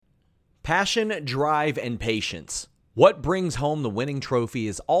Passion, drive, and patience. What brings home the winning trophy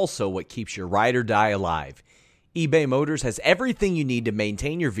is also what keeps your ride or die alive. eBay Motors has everything you need to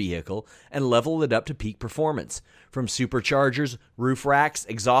maintain your vehicle and level it up to peak performance. From superchargers, roof racks,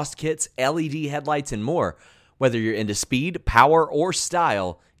 exhaust kits, LED headlights, and more. Whether you're into speed, power, or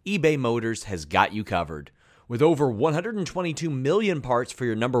style, eBay Motors has got you covered. With over 122 million parts for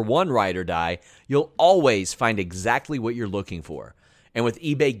your number one ride or die, you'll always find exactly what you're looking for. And with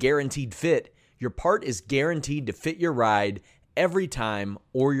eBay Guaranteed Fit, your part is guaranteed to fit your ride every time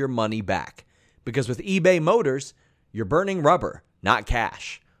or your money back. Because with eBay Motors, you're burning rubber, not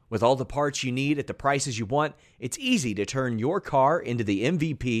cash. With all the parts you need at the prices you want, it's easy to turn your car into the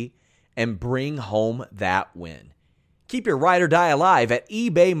MVP and bring home that win. Keep your ride or die alive at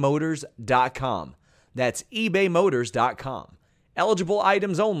ebaymotors.com. That's ebaymotors.com. Eligible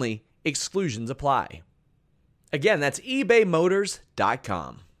items only. Exclusions apply. Again, that's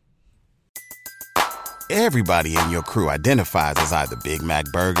ebaymotors.com. Everybody in your crew identifies as either Big Mac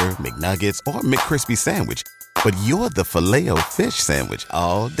Burger, McNuggets, or McCrispy Sandwich. But you're the Filet-O-Fish Sandwich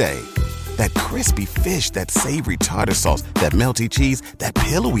all day. That crispy fish, that savory tartar sauce, that melty cheese, that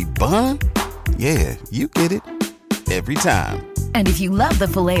pillowy bun. Yeah, you get it. Every time. And if you love the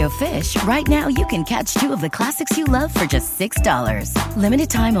Filet-O-Fish, right now you can catch two of the classics you love for just $6. Limited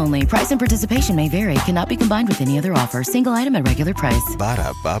time only. Price and participation may vary. Cannot be combined with any other offer. Single item at regular price.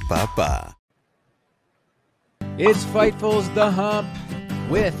 Ba-da-ba-ba-ba. It's Fightful's The Hump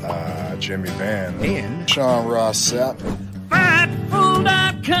with Jimmy Van and Sean Ross Sapp. Fightful.com.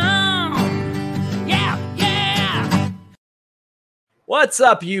 Yeah. What's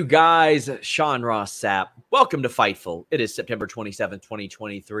up, you guys? Sean Ross Sapp. Welcome to Fightful. It is September 27th,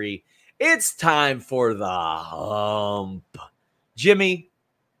 2023. It's time for the hump. Jimmy,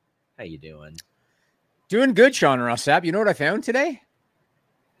 how you doing? Doing good, Sean Ross Sapp. You know what I found today?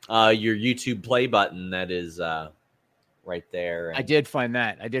 Your YouTube play button that is right there. I did find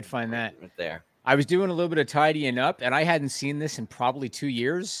that. Right there. I was doing a little bit of tidying up, and I hadn't seen this in probably 2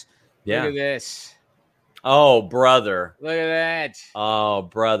 years. Yeah. Look at this. Oh, brother. Look at that. Oh,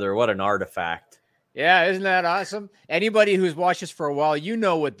 brother. What an artifact. Yeah, isn't that awesome? Anybody who's watched this for a while, you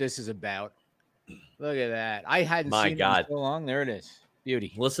know what this is about. Look at that. I hadn't seen it in so long. There it is.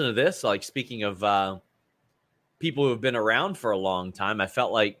 Beauty. Listen to this. Like, speaking of people who have been around for a long time, I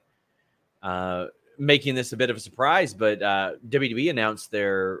felt like making this a bit of a surprise, but WWE announced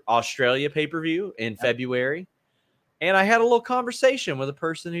their Australia pay-per-view in February. And I had a little conversation with a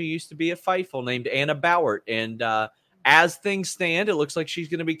person who used to be at Fightful named Anna Bowert. And as things stand, it looks like she's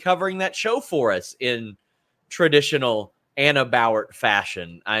going to be covering that show for us in traditional Anna Bowert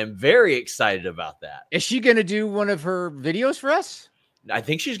fashion. I'm very excited about that. Is she going to do one of her videos for us? I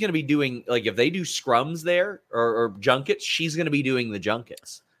think she's going to be doing, like, if they do scrums there or junkets, she's going to be doing the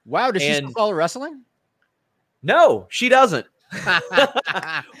junkets. Wow. Does she still follow wrestling? No, she doesn't.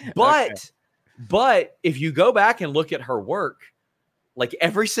 Okay. But if you go back and look at her work, like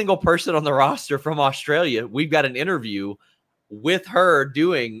every single person on the roster from Australia, we've got an interview with her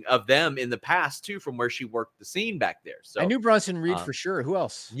doing of them in the past too, from where she worked the scene back there. So I knew Bronson Reed for sure. Who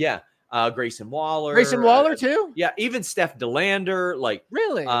else? Yeah. Grayson Waller. Grayson Waller too? Yeah. Even Steph DeLander, like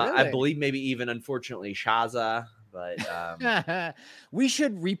really? I believe maybe even unfortunately Shaza. But we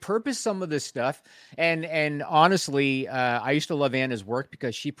should repurpose some of this stuff. And honestly, I used to love Anna's work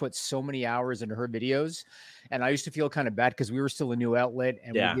because she put so many hours into her videos, and I used to feel kind of bad because we were still a new outlet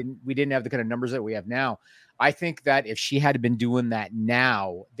and we didn't have the kind of numbers that we have now. I think that if she had been doing that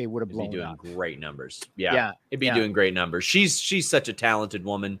now, they would have blown doing up. Great numbers. Yeah. It'd be doing great numbers. She's such a talented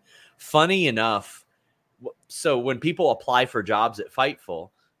woman. Funny enough, so when people apply for jobs at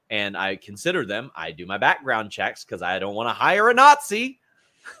Fightful, and I consider them, I do my background checks because I don't want to hire a Nazi.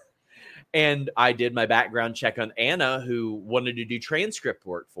 And I did my background check on Anna, who wanted to do transcript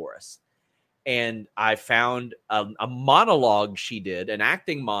work for us. And I found a monologue she did, an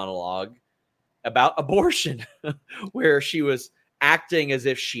acting monologue about abortion, where she was acting as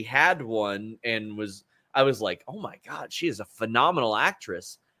if she had one and I was like, oh my God, she is a phenomenal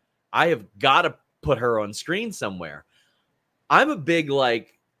actress. I have got to put her on screen somewhere. I'm a big,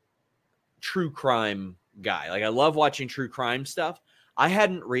 like, true crime guy. Like, I love watching true crime stuff. I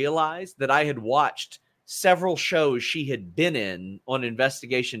hadn't realized that I had watched several shows she had been in on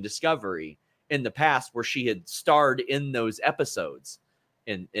Investigation Discovery in the past, where she had starred in those episodes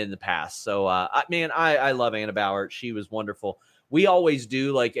in the past. So, I love Anna Bowert. She was wonderful. We always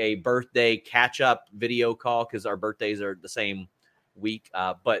do like a birthday catch-up video call because our birthdays are the same week.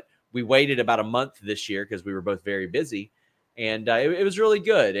 But we waited about a month this year because we were both very busy. And it was really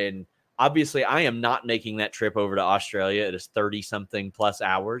good. And Obviously, I am not making that trip over to Australia. It is 30-something plus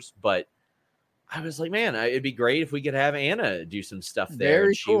hours, but I was like, man, it'd be great if we could have Anna do some stuff there.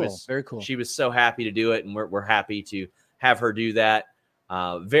 Very cool. Very cool. She was so happy to do it, and we're happy to have her do that.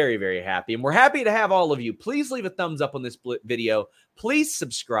 Very, very happy. And we're happy to have all of you. Please leave a thumbs up on this video. Please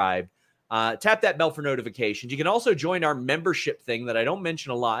subscribe. Tap that bell for notifications. You can also join our membership thing that I don't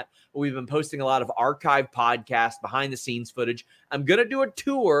mention a lot, but we've been posting a lot of archive podcasts, behind-the-scenes footage. I'm going to do a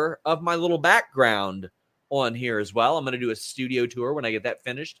tour of my little background on here as well. I'm going to do a studio tour when I get that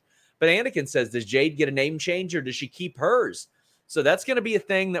finished. But Anakin says, does Jade get a name change or does she keep hers? So that's going to be a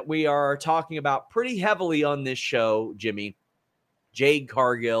thing that we are talking about pretty heavily on this show, Jimmy. Jade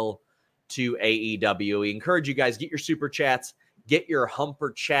Cargill to AEW. We encourage you guys, get your super chats, get your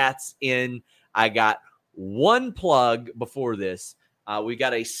humper chats in. I got one plug before this. We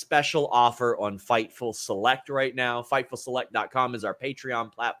got a special offer on Fightful Select right now. FightfulSelect.com is our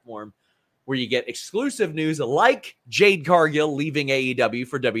Patreon platform where you get exclusive news like Jade Cargill leaving AEW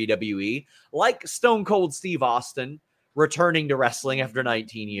for WWE, like Stone Cold Steve Austin returning to wrestling after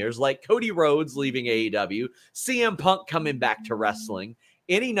 19 years, like Cody Rhodes leaving AEW, CM Punk coming back to wrestling,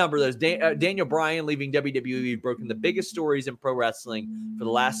 any number of those. Daniel Bryan leaving WWE, broken the biggest stories in pro wrestling for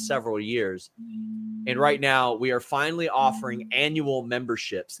the last several years. And right now, we are finally offering annual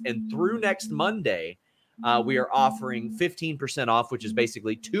memberships. And through next Monday, we are offering 15% off, which is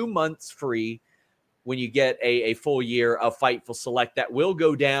basically 2 months free when you get a full year of Fightful Select. That will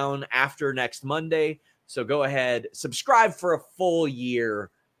go down after next Monday. So go ahead, subscribe for a full year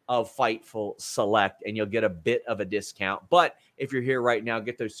of Fightful Select, and you'll get a bit of a discount. But if you're here right now,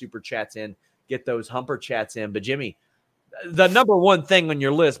 get those super chats in, get those humper chats in. But Jimmy, the number one thing on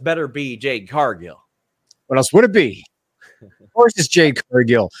your list better be Jade Cargill. What else would it be? Of course, it's Jade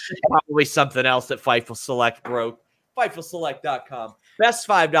Cargill. Probably something else that Fightful Select broke. FightfulSelect.com. Best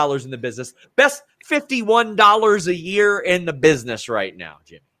 $5 in the business. Best $51 a year in the business right now,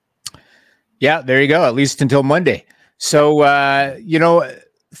 Jimmy. Yeah, there you go. At least until Monday. So,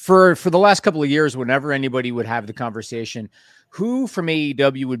 for the last couple of years, whenever anybody would have the conversation, who from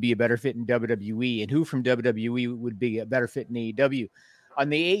AEW would be a better fit in WWE and who from WWE would be a better fit in AEW? On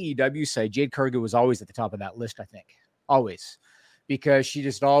the AEW side, Jade Cargill was always at the top of that list, I think. Always. Because she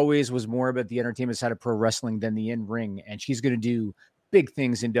just always was more about the entertainment side of pro wrestling than the in-ring. And she's going to do big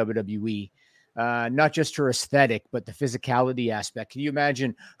things in WWE. Not just her aesthetic, but the physicality aspect. Can you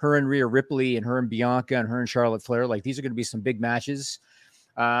imagine her and Rhea Ripley and her and Bianca and her and Charlotte Flair? Like, these are going to be some big matches.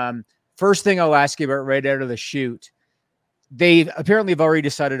 First thing I'll ask you about right out of the chute. They apparently have already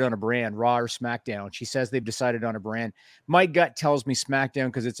decided on a brand, Raw or SmackDown. She says they've decided on a brand. My gut tells me SmackDown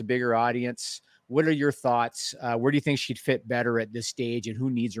because it's a bigger audience. What are your thoughts? Where do you think she'd fit better at this stage, and who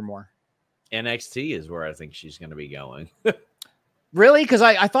needs her more? NXT is where I think she's going to be going. Really? Because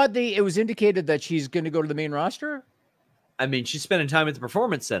I thought it was indicated that she's going to go to the main roster. I mean, she's spending time at the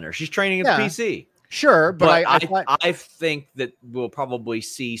Performance Center. She's training at the PC. Sure, but I think that we'll probably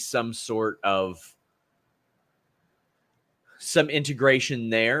see some sort of some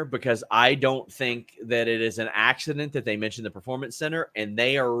integration there, because I don't think that it is an accident that they mentioned the Performance Center, and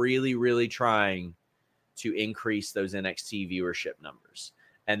they are really, really trying to increase those NXT viewership numbers.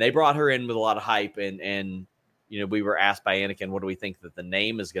 And they brought her in with a lot of hype, and we were asked by Anakin, what do we think that the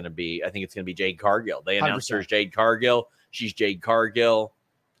name is going to be? I think it's going to be Jade Cargill. They announced 100%. Her as Jade Cargill. She's Jade Cargill,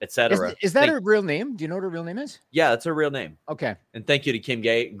 etc. Is that her real name? Do you know what her real name is? Yeah, that's her real name. Okay. And thank you to Kim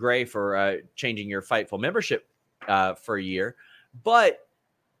Gray for changing your Fightful membership for a year. But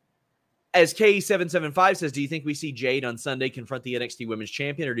as K775 says, do you think we see Jade on Sunday confront the NXT Women's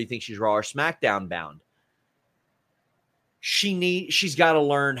Champion, or do you think she's Raw or SmackDown bound? She's got to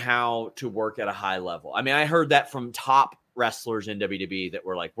learn how to work at a high level. I mean, I heard that from top wrestlers in WWE that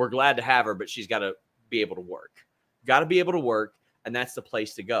were like, we're glad to have her, but she's got to be able to work. Got to be able to work, and that's the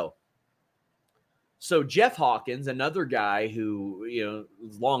place to go. So Jeff Hawkins, another guy who,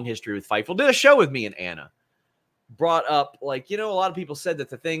 long history with Fightful, did a show with me and Anna. Brought up, a lot of people said that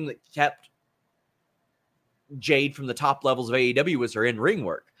the thing that kept Jade from the top levels of AEW was her in-ring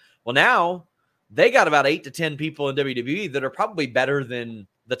work. Well, now they got about 8 to 10 people in WWE that are probably better than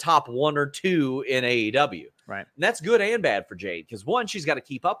the top 1 or 2 in AEW. Right. And that's good and bad for Jade, because one, she's got to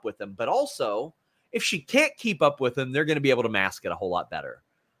keep up with them, but also if she can't keep up with them, they're going to be able to mask it a whole lot better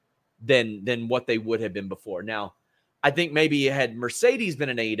than what they would have been before. Now, I think maybe had Mercedes been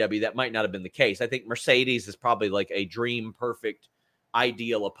in AEW, that might not have been the case. I think Mercedes is probably like a dream, perfect,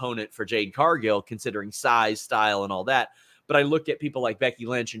 ideal opponent for Jade Cargill, considering size, style, and all that. But I look at people like Becky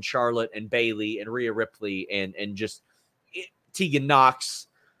Lynch and Charlotte and Bayley and Rhea Ripley and just Tegan Knox,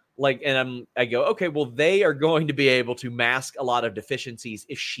 I go, okay, well, they are going to be able to mask a lot of deficiencies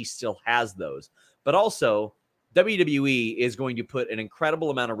if she still has those. But also, WWE is going to put an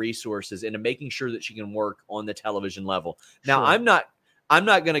incredible amount of resources into making sure that she can work on the television level. Now, Sure. I'm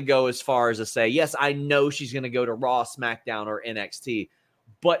not going to go as far as to say, yes, I know she's going to go to Raw, SmackDown, or NXT.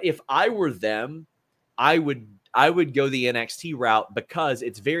 But if I were them, I would go the NXT route because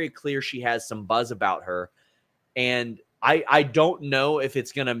it's very clear she has some buzz about her. And I don't know if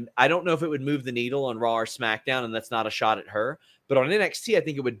I don't know if it would move the needle on Raw or SmackDown, and that's not a shot at her. But on NXT, I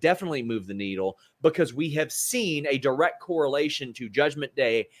think it would definitely move the needle because we have seen a direct correlation to Judgment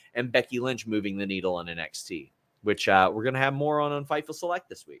Day and Becky Lynch moving the needle on NXT, which we're going to have more on Fightful Select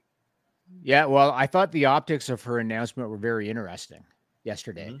this week. Yeah, well, I thought the optics of her announcement were very interesting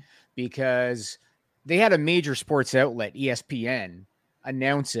yesterday because they had a major sports outlet, ESPN,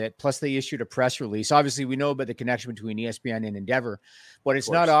 announce it. Plus, they issued a press release. Obviously, we know about the connection between ESPN and Endeavor, but it's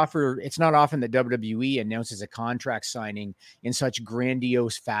not often that WWE announces a contract signing in such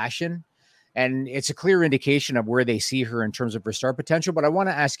grandiose fashion. And it's a clear indication of where they see her in terms of her star potential. But I want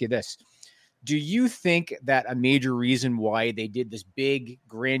to ask you this. Do you think that a major reason why they did this big,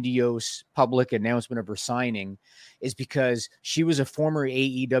 grandiose public announcement of her signing is because she was a former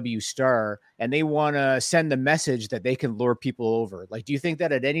AEW star and they want to send the message that they can lure people over? Like, do you think that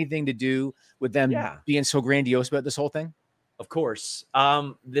had anything to do with them being so grandiose about this whole thing? Of course.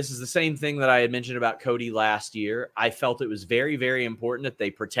 This is the same thing that I had mentioned about Cody last year. I felt it was very, very important that they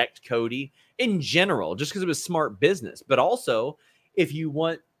protect Cody in general, just because it was smart business. But also, if you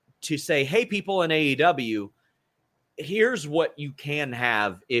want to say, hey, people in AEW, here's what you can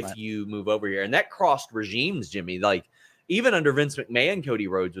have if you move over here. And that crossed regimes, Jimmy. Like, even under Vince McMahon, Cody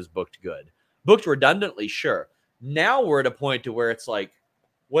Rhodes was booked good. Booked redundantly, sure. Now we're at a point to where it's like,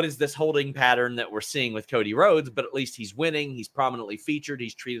 what is this holding pattern that we're seeing with Cody Rhodes? But at least he's winning. He's prominently featured.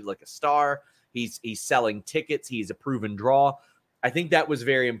 He's treated like a star. He's selling tickets. He's a proven draw. I think that was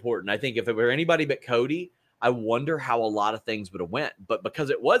very important. I think if it were anybody but Cody, I wonder how a lot of things would have went. But because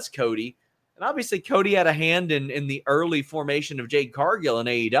it was Cody, and obviously Cody had a hand in the early formation of Jade Cargill in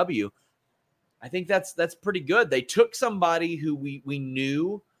AEW, I think that's pretty good. They took somebody who we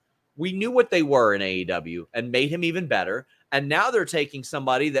knew what they were in AEW and made him even better. And now they're taking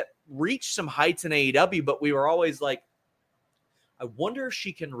somebody that reached some heights in AEW, but we were always like, I wonder if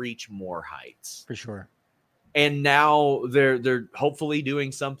she can reach more heights. For sure. And now they're hopefully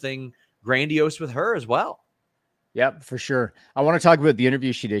doing something grandiose with her as well. Yep, for sure. I want to talk about the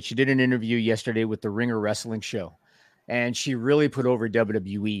interview she did. She did an interview yesterday with the Ringer Wrestling Show, and she really put over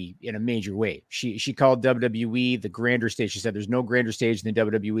WWE in a major way. She called WWE the grander stage. She said there's no grander stage than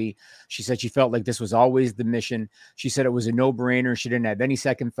WWE. She said she felt like this was always the mission. She said it was a no-brainer. She didn't have any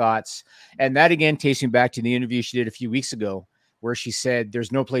second thoughts. And that, again, takes me back to the interview she did a few weeks ago where she said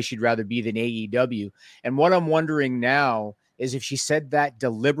there's no place she'd rather be than AEW. And what I'm wondering now is if she said that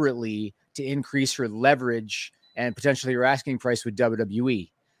deliberately to increase her leverage and potentially her asking price with WWE.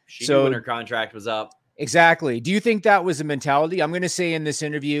 She knew when her contract was up. Exactly. Do you think that was a mentality? I'm going to say in this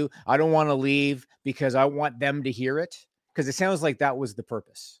interview, I don't want to leave because I want them to hear it, because it sounds like that was the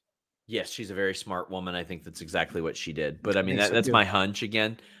purpose. Yes, she's a very smart woman. I think that's exactly what she did. But I mean, that's my hunch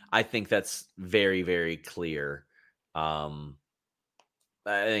again. I think that's very, very clear. I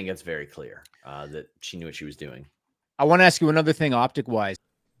think it's very clear that she knew what she was doing. I want to ask you another thing optic-wise.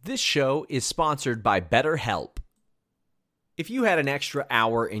 This show is sponsored by BetterHelp. If you had an extra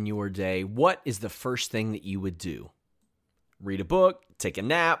hour in your day, what is the first thing that you would do? Read a book, take a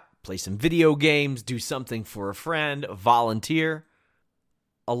nap, play some video games, do something for a friend, volunteer.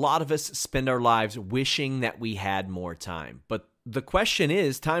 A lot of us spend our lives wishing that we had more time. But the question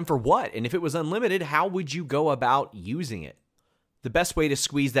is, time for what? And if it was unlimited, how would you go about using it? The best way to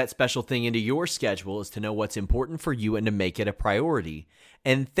squeeze that special thing into your schedule is to know what's important for you and to make it a priority.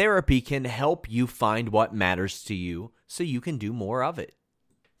 And therapy can help you find what matters to you so you can do more of it.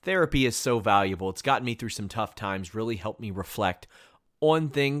 Therapy is so valuable. It's gotten me through some tough times, really helped me reflect on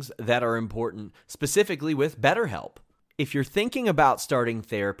things that are important, specifically with BetterHelp. If you're thinking about starting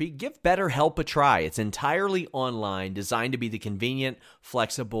therapy, give BetterHelp a try. It's entirely online, designed to be the convenient,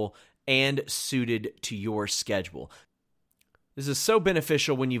 flexible, and suited to your schedule. This is so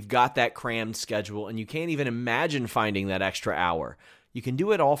beneficial when you've got that crammed schedule and you can't even imagine finding that extra hour. You can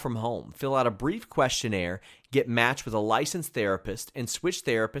do it all from home. Fill out a brief questionnaire, get matched with a licensed therapist, and switch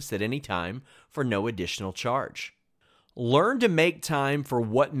therapists at any time for no additional charge. Learn to make time for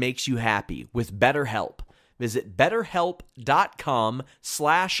what makes you happy with BetterHelp. Visit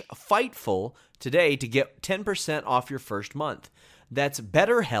BetterHelp.com/Fightful today to get 10% off your first month. That's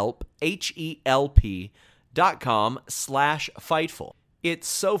BetterHelp, HELP.com/Fightful. It's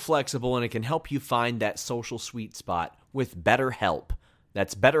so flexible, and it can help you find that social sweet spot with BetterHelp.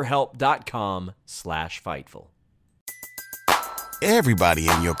 That's BetterHelp.com/Fightful. Everybody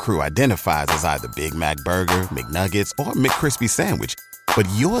in your crew identifies as either Big Mac Burger, McNuggets, or McCrispy Sandwich. But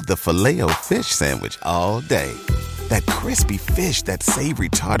you're the Filet-O-Fish Sandwich all day. That crispy fish, that savory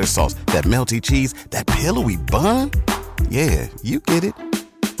tartar sauce, that melty cheese, that pillowy bun. Yeah, you get it.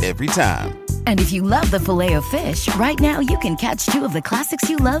 Every time. And if you love the Filet-O-Fish, right now you can catch two of the classics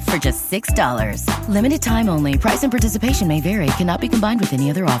you love for just $6. Limited time only. Price and participation may vary. Cannot be combined with any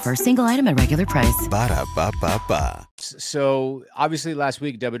other offer. Single item at regular price. Ba-da-ba-ba-ba. So obviously last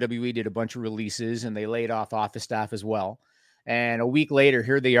week, WWE did a bunch of releases and they laid off office staff as well. And a week later,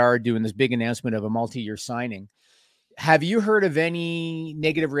 here they are doing this big announcement of a multi-year signing. Have you heard of any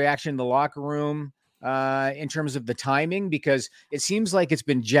negative reaction in the locker room in terms of the timing? Because it seems like it's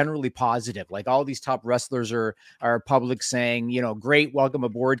been generally positive. Like all these top wrestlers are public saying, great, welcome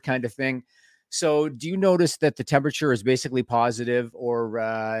aboard kind of thing. So do you notice that the temperature is basically positive, or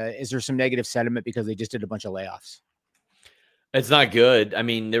is there some negative sentiment because they just did a bunch of layoffs? It's not good. I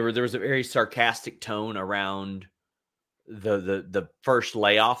mean, there was a very sarcastic tone around the first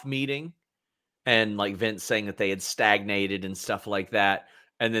layoff meeting, and like Vince saying that they had stagnated and stuff like that.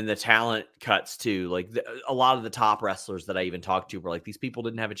 And then the talent cuts too. Like a lot of the top wrestlers that I even talked to were like, these people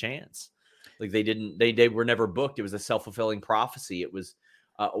didn't have a chance. Like they were never booked. It was a self-fulfilling prophecy. It was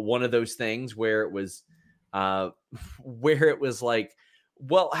one of those things where it was like,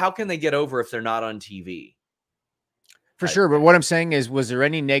 well, how can they get over if they're not on TV? For sure. But what I'm saying is, was there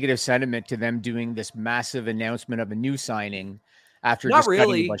any negative sentiment to them doing this massive announcement of a new signing after not just really.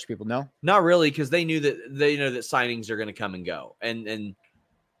 cutting a bunch of people? No, not really. Cause they know that signings are going to come and go. And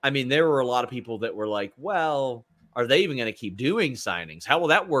I mean, there were a lot of people that were like, well, are they even going to keep doing signings? How will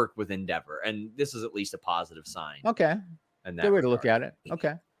that work with Endeavor? And this is at least a positive sign. Okay. And good way to look at it.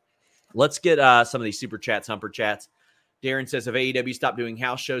 Okay. Let's get some of these super chats, humper chats. Darren says, if AEW stopped doing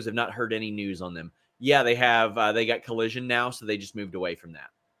house shows, have not heard any news on them. Yeah, they have. They got Collision now, so they just moved away from that.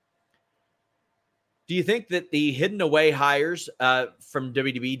 Do you think that the hidden away hires from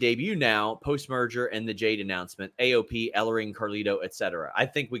WWE debut now, post-merger, and the Jade announcement, AOP, Ellering, Carlito, etc.? I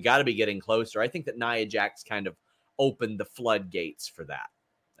think we got to be getting closer. I think that Nia Jax kind of opened the floodgates for that,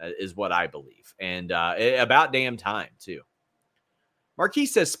 is what I believe. And about damn time, too. Marquis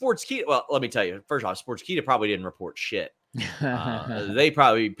says, Sportskeeda. Well, let me tell you. First off, Sportskeeda probably didn't report shit. They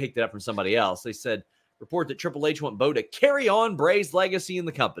probably picked it up from somebody else. They said, report that Triple H want Bo to carry on Bray's legacy in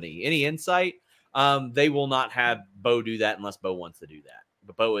the company. Any insight? They will not have Bo do that unless Bo wants to do that.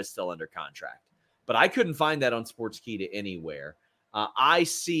 But Bo is still under contract. But I couldn't find that on Sportskeeda anywhere. I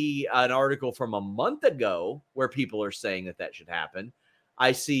see an article from a month ago where people are saying that should happen.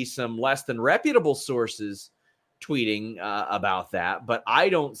 I see some less than reputable sources tweeting about that. But I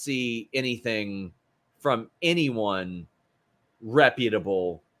don't see anything from anyone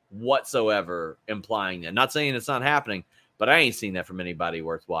reputable whatsoever implying that. Not saying it's not happening, but I ain't seen that from anybody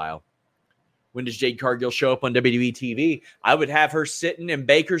worthwhile. When does Jade Cargill show up on WWE TV? I would have her sitting in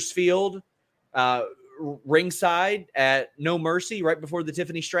Bakersfield, ringside at No Mercy right before the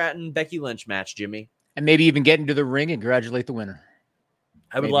Tiffany Stratton-Becky Lynch match, Jimmy. And maybe even get into the ring and congratulate the winner.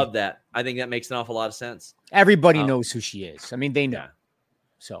 I would love that. I think that makes an awful lot of sense. Everybody knows who she is. I mean, they know. Yeah.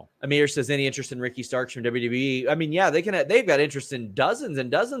 So Amir says, any interest in Ricky Starks from WWE? I mean, yeah, they've got interest in dozens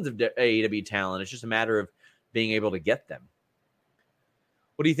and dozens of AEW talent. It's just a matter of being able to get them.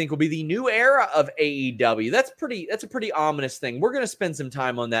 What do you think will be the new era of AEW? That's a pretty ominous thing. We're going to spend some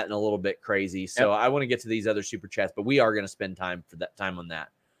time on that in a little bit, crazy. So I want to get to these other super chats, but we are going to spend time on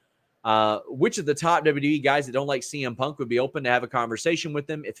that. Which of the top WWE guys that don't like CM Punk would be open to have a conversation with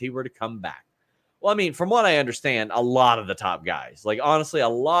him if he were to come back? Well, I mean, from what I understand, a lot of the top guys, like honestly, a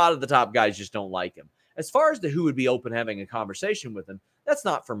lot of the top guys just don't like him. As far as to who would be open to having a conversation with him, that's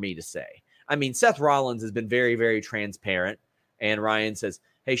not for me to say. I mean, Seth Rollins has been very, very transparent. And Ryan says,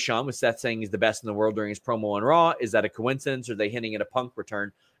 hey, Sean, with Seth saying he's the best in the world during his promo on Raw, is that a coincidence? Or are they hinting at a Punk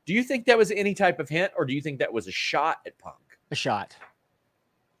return? Do you think that was any type of hint, or do you think that was a shot at Punk? A shot.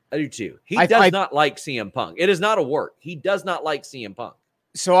 I do too. He does not like CM Punk. It is not a work. He does not like CM Punk.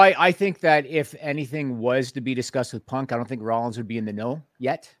 So I think that if anything was to be discussed with Punk, I don't think Rollins would be in the know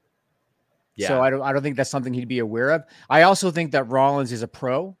yet. Yeah. So I don't think that's something he'd be aware of. I also think that Rollins is a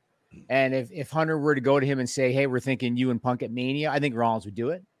pro. And if Hunter were to go to him and say, hey, we're thinking you and Punk at Mania, I think Rollins would do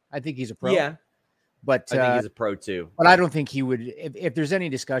it. I think he's a pro. Yeah. But I think he's a pro too. But I don't think he would. If there's any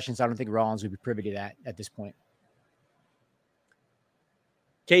discussions, I don't think Rollins would be privy to that at this point.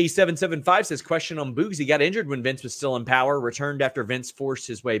 K775 says, question on Boogs. He got injured when Vince was still in power, returned after Vince forced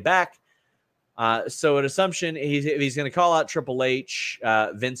his way back. So an assumption, he's going to call out Triple H.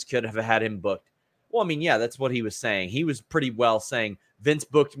 Vince could have had him booked. Well, I mean, yeah, that's what he was saying. He was pretty well saying Vince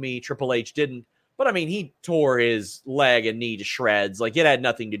booked me, Triple H didn't. But I mean, he tore his leg and knee to shreds. Like, it had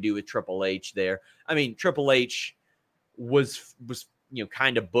nothing to do with Triple H there. I mean, Triple H was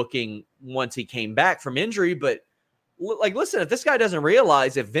kind of booking once he came back from injury. But like, listen, if this guy doesn't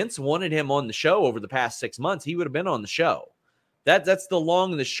realize, if Vince wanted him on the show over the past 6 months, he would have been on the show. That's the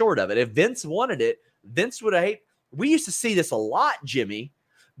long and the short of it. If Vince wanted it, Vince would have. We used to see this a lot, Jimmy.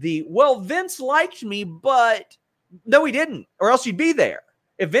 Vince liked me, but no, he didn't, or else you'd be there.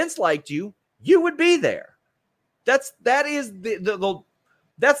 If Vince liked you, you would be there. That is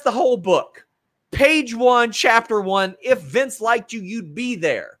that's the whole book. Page 1, chapter 1. If Vince liked you, you'd be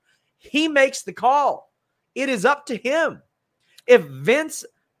there. He makes the call. It is up to him. If Vince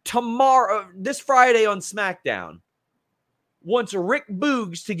this Friday on SmackDown wants Rick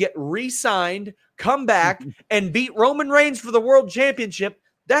Boogs to get re-signed, come back, and beat Roman Reigns for the World Championship,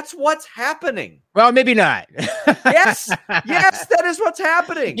 that's what's happening. Well, maybe not. Yes, that is what's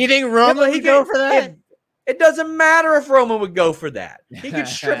happening. You think Roman would go for that? It doesn't matter if Roman would go for that. He could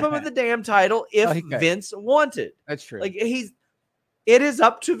strip him of the damn title if Vince wanted. That's true. Like, it is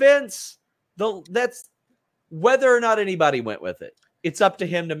up to Vince. That's whether or not anybody went with it. It's up to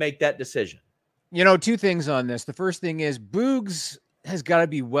him to make that decision. Two things on this. The first thing is Boogs has got to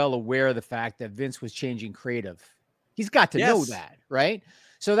be well aware of the fact that Vince was changing creative. He's got to know that, right?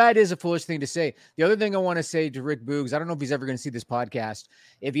 So that is a foolish thing to say. The other thing I want to say to Rick Boogs, I don't know if he's ever going to see this podcast.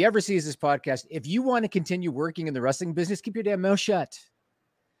 If he ever sees this podcast, if you want to continue working in the wrestling business, keep your damn mouth shut.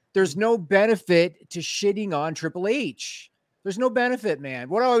 There's no benefit to shitting on Triple H. There's no benefit, man.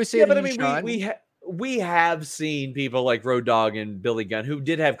 What I always say to you, Sean, we have seen people like Road Dogg and Billy Gunn who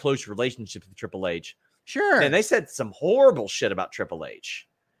did have close relationships with Triple H. Sure. And they said some horrible shit about Triple H.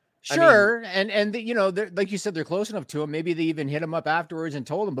 Sure. Like you said, they're close enough to him. Maybe they even hit him up afterwards and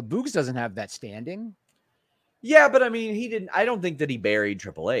told him, but Boogs doesn't have that standing. Yeah, but I mean, he didn't. I don't think that he buried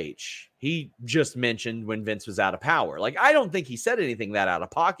Triple H. He just mentioned when Vince was out of power. Like, I don't think he said anything that out of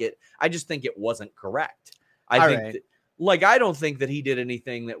pocket. I just think it wasn't correct. I don't think that he did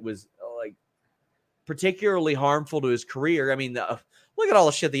anything that was like particularly harmful to his career. I mean, look at all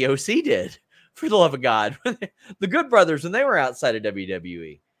the shit the OC did, for the love of God. The Good Brothers, when they were outside of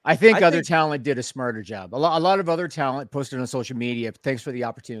WWE. I think other talent did a smarter job. A lot of other talent posted on social media. Thanks for the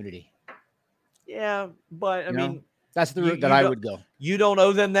opportunity. Yeah, but I mean, that's the route that I would go. You don't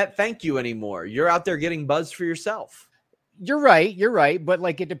owe them that thank you anymore. You're out there getting buzz for yourself. You're right. But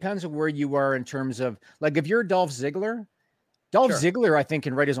like, it depends on where you are in terms of, like, if you're Dolph Ziggler, Ziggler, I think,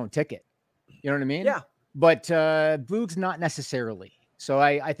 can write his own ticket. You know what I mean? Yeah. But Boogs, not necessarily. So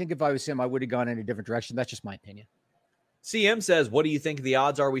I think if I was him, I would have gone in a different direction. That's just my opinion. CM says, what do you think the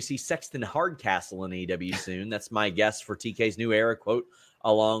odds are we see Sexton Hardcastle in AEW soon? That's my guess for TK's new era quote,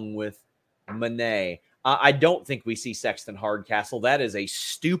 along with Monet. I don't think we see Sexton Hardcastle. That is a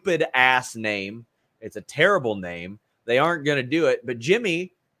stupid ass name. It's a terrible name. They aren't going to do it. But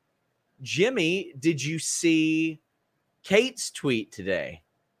Jimmy, did you see Kate's tweet today?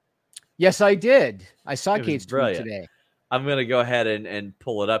 Yes, I did. I saw Kate's tweet today. I'm going to go ahead and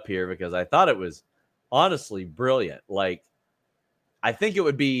pull it up here because I thought it was honestly brilliant. Like, I think it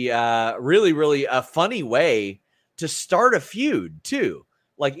would be really, really a funny way to start a feud too.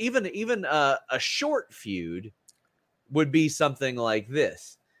 Like, even a short feud would be something like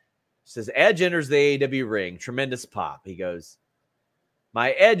this. It says, Edge enters the AEW ring. Tremendous pop. He goes,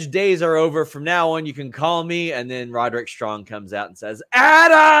 my Edge days are over. From now on, you can call me. And then Roderick Strong comes out and says,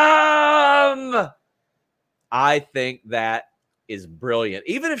 Adam! I think that is brilliant.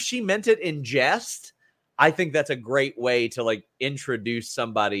 Even if she meant it in jest, I think that's a great way to, like, introduce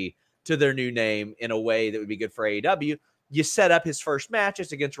somebody to their new name in a way that would be good for AEW. You set up his first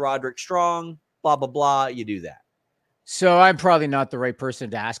matches against Roderick Strong, blah, blah, blah. You do that. So I'm probably not the right person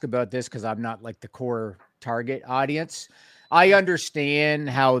to ask about this because I'm not like the core target audience. I understand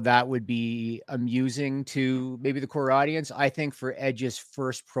how that would be amusing to maybe the core audience. I think for Edge's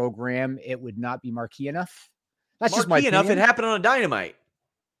first program, it would not be marquee enough. That's just my opinion. Marquee enough. It happened on a Dynamite.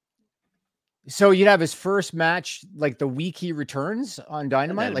 So you'd have his first match like the week he returns on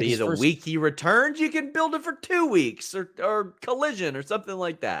Dynamite. Like the week he returns, you can build it for 2 weeks or Collision or something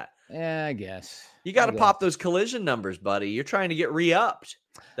like that. Yeah, I guess. You got to pop those Collision numbers, buddy. You're trying to get re-upped.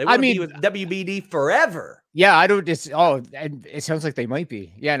 They want to be with WBD forever. Yeah, I don't. And it sounds like they might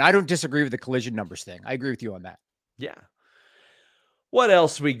be. Yeah, and I don't disagree with the Collision numbers thing. I agree with you on that. Yeah. What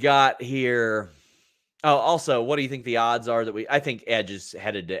else we got here? Oh, also, what do you think the odds are that I think Edge is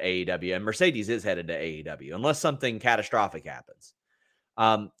headed to AEW and Mercedes is headed to AEW unless something catastrophic happens.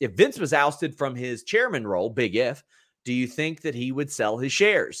 If Vince was ousted from his chairman role, big if, do you think that he would sell his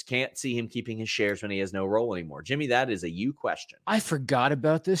shares? Can't see him keeping his shares when he has no role anymore. Jimmy, that is a you question. I forgot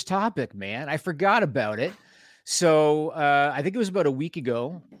about this topic, man. I forgot about it. So I think it was about a week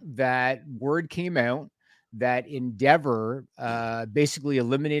ago that word came out that Endeavor basically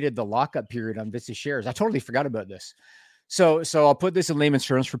eliminated the lockup period on Vince's shares. I totally forgot about this. So I'll put this in layman's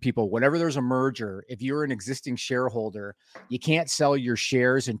terms for people. Whenever there's a merger, if you're an existing shareholder, you can't sell your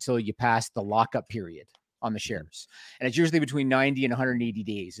shares until you pass the lockup period on the shares. And it's usually between 90 and 180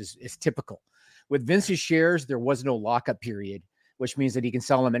 days is typical. With Vince's shares, there was no lockup period, which means that he can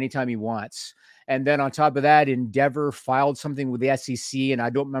sell them anytime he wants. And then on top of that, Endeavor filed something with the SEC, and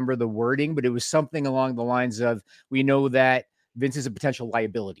I don't remember the wording, but it was something along the lines of, we know that Vince is a potential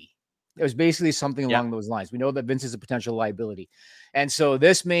liability. It was basically something along those lines. We know that Vince is a potential liability. And so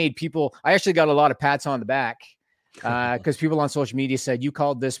this made people, I actually got a lot of pats on the back because people on social media said, you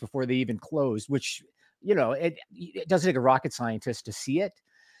called this before they even closed, which, you know, it doesn't take a rocket scientist to see it,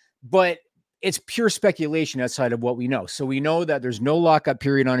 but it's pure speculation outside of what we know. So we know that there's no lockup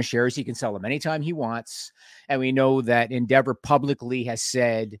period on his shares. He can sell them anytime he wants. And we know that Endeavor publicly has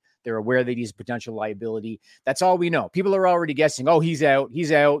said they're aware that he's a potential liability. That's all we know. People are already guessing, oh, he's out.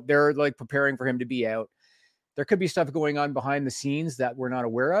 He's out. They're like preparing for him to be out. There could be stuff going on behind the scenes that we're not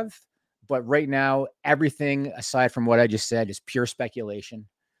aware of. But right now, everything aside from what I just said is pure speculation.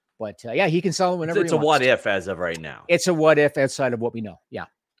 But yeah, he can sell them whenever he wants. It's a what if as of right now. It's a what if outside of what we know. Yeah.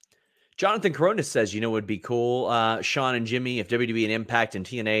 Jonathan Coronis says, you know, it would be cool, Sean and Jimmy, if WWE and Impact and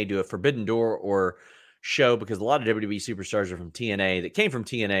TNA do a Forbidden Door or show, because a lot of WWE superstars are from TNA that came from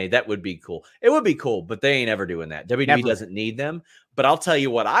TNA. That would be cool. It would be cool, but they ain't ever doing that. WWE doesn't need them. But I'll tell you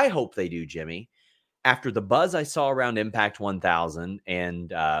what I hope they do, Jimmy. After the buzz I saw around Impact 1000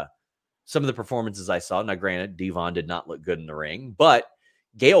 and some of the performances I saw, now granted, Devon did not look good in the ring, but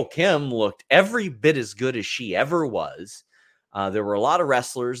Gail Kim looked every bit as good as she ever was. There were a lot of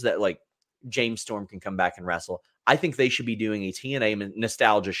wrestlers that, like James Storm, can come back and wrestle. I think they should be doing a TNA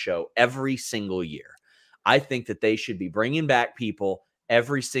nostalgia show every single year. I think that they should be bringing back people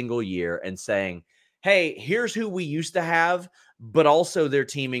every single year and saying, hey, here's who we used to have, but also they're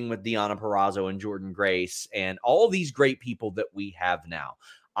teaming with Deonna Purrazzo and Jordan Grace and all these great people that we have now.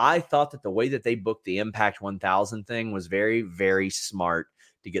 I thought that the way that they booked the Impact 1000 thing was very, very smart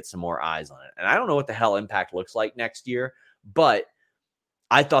to get some more eyes on it. And I don't know what the hell Impact looks like next year, but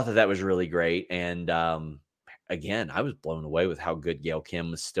I thought that was really great. And again, I was blown away with how good Gail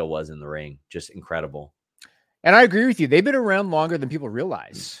Kim still was in the ring. Just incredible. And I agree with you. They've been around longer than people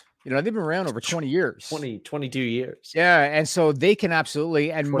realize. You know, they've been around over 20 years. 22 years. Yeah. And so they can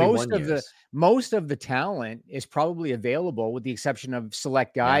absolutely, and most of the talent is probably available with the exception of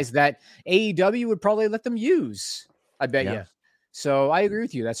select guys that AEW would probably let them use. I bet you. So I agree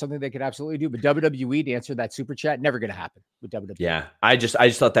with you. That's something they could absolutely do. But WWE, to answer that super chat, never going to happen with WWE. Yeah. I just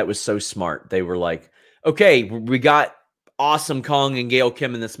thought that was so smart. They were like, okay, we got Awesome Kong and Gail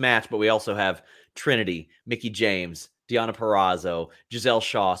Kim in this match, but we also have Trinity, Mickie James, Deonna Purrazzo, Giselle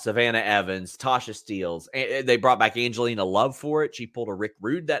Shaw, Savannah Evans, Tasha Steelz. And they brought back Angelina Love for it. She pulled a Rick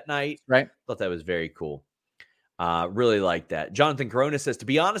Rude that night. Right. Thought that was very cool. Really like that. Jonathan Corona says, to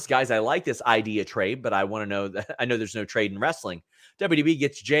be honest, guys, I like this idea trade, but I want to know that I know there's no trade in wrestling. WWE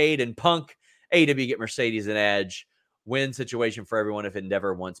gets Jade and Punk. AEW get Mercedes and Edge. Win situation for everyone if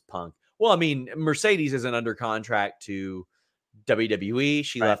Endeavor wants Punk. Well, I mean, Mercedes isn't under contract to WWE.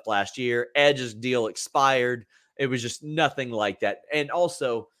 She left last year. Edge's deal expired. It was just nothing like that. And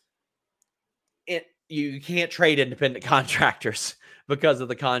also, you can't trade independent contractors because of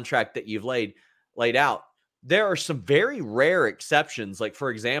the contract that you've laid out. There are some very rare exceptions. Like, for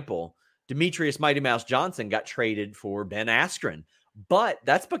example, Demetrius Mighty Mouse Johnson got traded for Ben Askren. But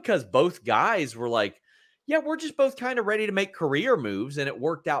that's because both guys were like, yeah, we're just both kind of ready to make career moves. And it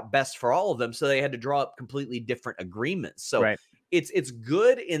worked out best for all of them. So they had to draw up completely different agreements. So it's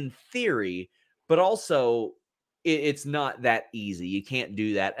good in theory, but also it's not that easy. You can't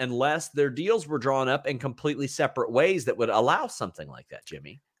do that unless their deals were drawn up in completely separate ways that would allow something like that,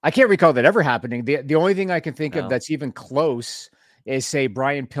 Jimmy. I can't recall that ever happening. The only thing I can think of that's even close is, say,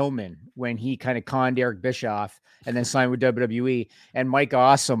 Brian Pillman, when he kind of conned Eric Bischoff and then signed with WWE, and Mike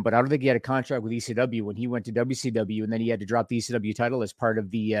Awesome, but I don't think he had a contract with ECW when he went to WCW, and then he had to drop the ECW title as part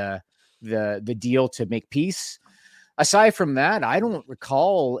of the deal to make peace. Aside from that, I don't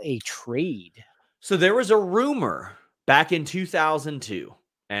recall a trade. So there was a rumor back in 2002,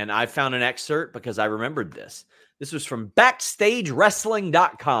 and I found an excerpt because I remembered this. This was from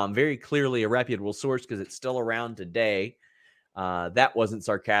BackstageWrestling.com, very clearly a reputable source because it's still around today. That wasn't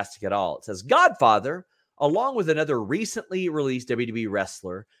sarcastic at all. It says, Godfather along with another recently released WWE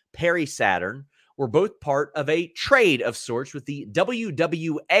wrestler, Perry Saturn, were both part of a trade of sorts with the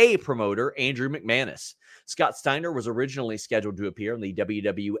WWA promoter, Andrew McManus. Scott Steiner was originally scheduled to appear on the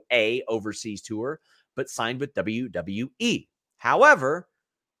WWA Overseas Tour, but signed with WWE. However,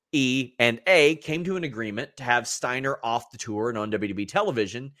 E and A came to an agreement to have Steiner off the tour and on WWE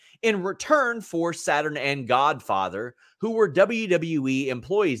television in return for Saturn and Godfather, who were WWE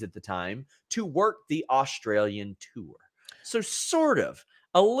employees at the time, to work the Australian tour. So sort of,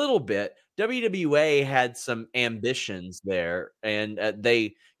 a little bit, WWA had some ambitions there, and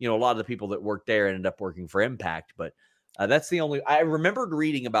they, a lot of the people that worked there ended up working for Impact, but that's the only, I remembered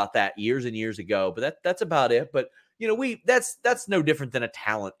reading about that years and years ago, but that's about it. But that's no different than a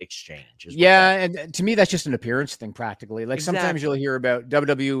talent exchange. And to me, that's just an appearance thing practically. Like Exactly. Sometimes you'll hear about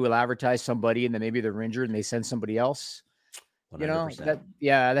WWE will advertise somebody and then maybe they're injured and they send somebody else. 100%.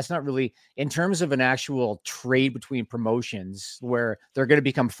 That's not really in terms of an actual trade between promotions where they're going to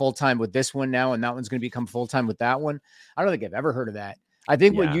become full-time with this one now and that one's going to become full-time with that one. I don't think I've ever heard of that. I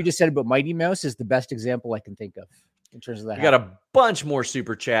think what you just said about Mighty Mouse is the best example I can think of in terms of that. We got a bunch more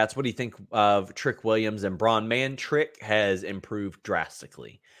super chats. What do you think of Trick Williams and Braun? Man, Trick has improved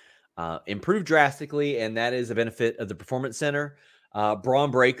drastically. And that is a benefit of the Performance Center.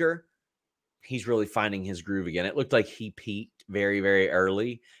 Braun Breaker, he's really finding his groove again. It looked like he peaked very, very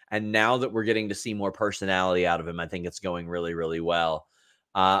early. And now that we're getting to see more personality out of him, I think it's going really, really well.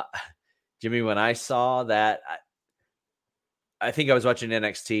 Jimmy, when I saw that, I think I was watching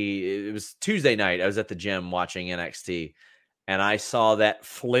NXT. It was Tuesday night. I was at the gym watching NXT, and I saw that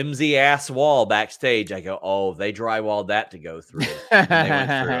flimsy ass wall backstage. I go, oh, they drywalled that to go through. And they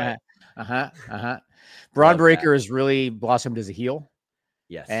went through it. Braun Breaker has really blossomed as a heel.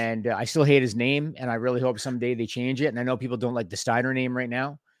 Yes. And I still hate his name, and I really hope someday they change it. And I know people don't like the Steiner name right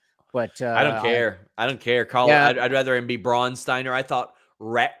now, but I don't care. I don't care. I'd rather him be Braun Steiner. I thought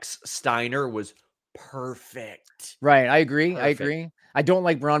Rex Steiner was perfect. Right. I agree. I don't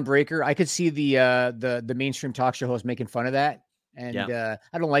like Braun Breaker. I could see the mainstream talk show host making fun of that. And I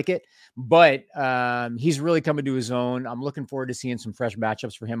don't like it, but he's really coming to his own. I'm looking forward to seeing some fresh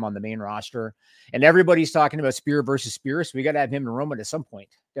matchups for him on the main roster. And everybody's talking about Spear versus Spear, so we got to have him and Roman at some point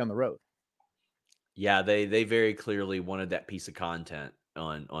down the road. Yeah, they very clearly wanted that piece of content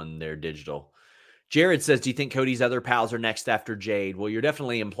on their digital. Jared says, do you think Cody's other pals are next after Jade? Well, you're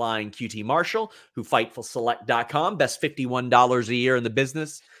definitely implying QT Marshall, who FightfulSelect.com, best $51 a year in the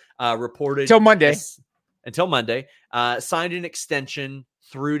business, reported until Monday, signed an extension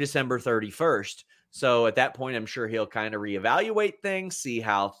through December 31st. So at that point, I'm sure he'll kind of reevaluate things, see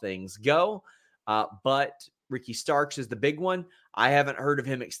how things go. But Ricky Starks is the big one. I haven't heard of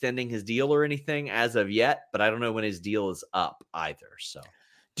him extending his deal or anything as of yet, but I don't know when his deal is up either. So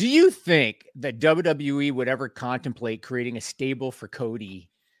do you think that WWE would ever contemplate creating a stable for Cody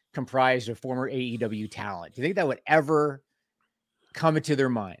comprised of former AEW talent? Do you think that would ever come into their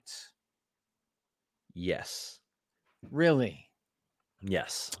minds? Yes. Really?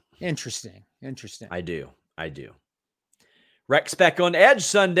 Yes. Interesting. I do. Rex Spec on Edge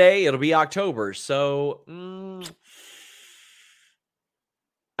Sunday. It'll be October. So,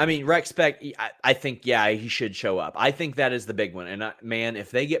 Rex Spec, I think, he should show up. I think that is the big one. And man,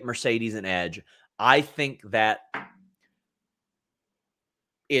 if they get Mercedes and Edge, I think that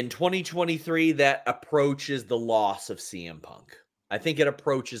in 2023, that approaches the loss of CM Punk. I think it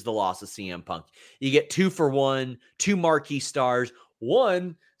approaches the loss of CM Punk. You get 2-for-1, 2 marquee stars,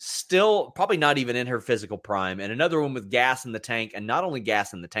 one still probably not even in her physical prime, and another one with gas in the tank. And not only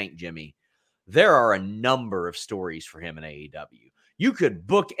gas in the tank, Jimmy, there are a number of stories for him in AEW. You could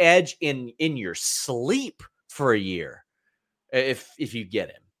book Edge in your sleep for a year if you get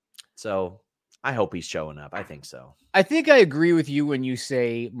him. So I hope he's showing up. I think so. I think I agree with you when you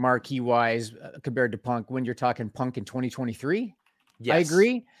say marquee-wise compared to Punk, when you're talking Punk in 2023. Yes. I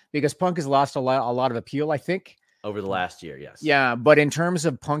agree, because Punk has lost a lot of appeal, I think. Over the last year, yes. Yeah, but in terms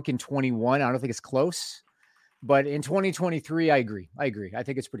of Punk in 21, I don't think it's close. But in 2023, I agree. I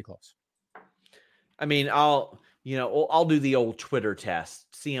think it's pretty close. I'll do the old Twitter test.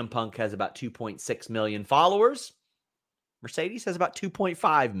 CM Punk has about 2.6 million followers. Mercedes has about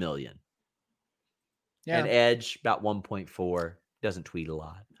 2.5 million. Yeah. And Edge about 1.4. Doesn't tweet a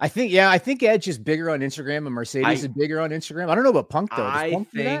lot. I think Edge is bigger on Instagram and Mercedes is bigger on Instagram. I don't know about Punk though.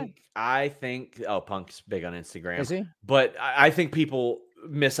 I think Punk's big on Instagram. Is he? But I think people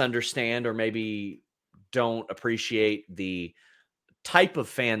misunderstand or maybe don't appreciate the type of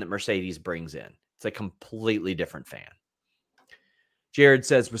fan that Mercedes brings in. It's a completely different fan. Jared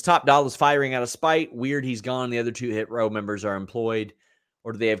says, was Top Dollars firing out of spite? Weird he's gone. The other 2 Hit Row members are employed.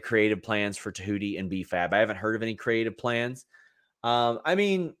 or do they have creative plans for Tahuti and BFAB? I haven't heard of any creative plans. I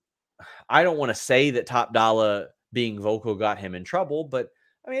mean, I don't want to say that Top Dollar being vocal got him in trouble, but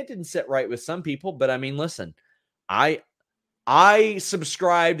I mean, it didn't sit right with some people. But I mean, listen, I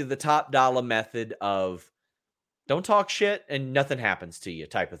subscribe to the Top Dollar method of don't talk shit and nothing happens to you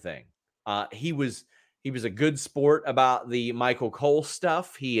type of thing. He was a good sport about the Michael Cole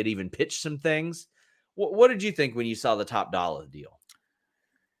stuff. He had even pitched some things. What did you think when you saw the Top Dollar deal?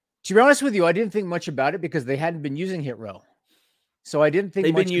 To be honest with you, I didn't think much about it because they hadn't been using Hit Row. So I didn't think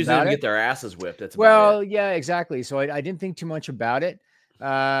they've much been using about it to it. get their asses whipped. That's well, about it. Yeah, exactly. So I didn't think too much about it.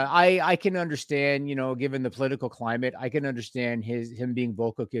 I can understand, given the political climate, I can understand him being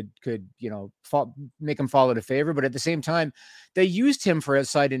vocal could make him fall out of favor. But at the same time, they used him for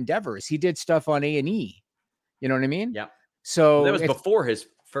outside endeavors. He did stuff on A&E. You know what I mean? Yeah. So that was before his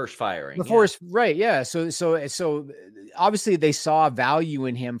first firing. Right. Yeah. So obviously they saw value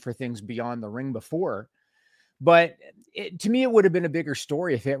in him for things beyond the ring before. But to me, it would have been a bigger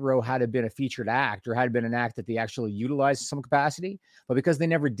story if Hit Row had been a featured act or had been an act that they actually utilized in some capacity. But because they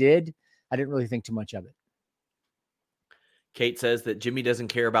never did, I didn't really think too much of it. Kate says that Jimmy doesn't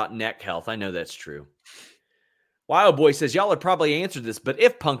care about neck health. I know that's true. Wild Boy says, y'all would probably answer this, but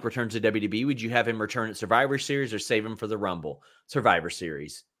if Punk returns to WWE, would you have him return at Survivor Series or save him for the Rumble? Survivor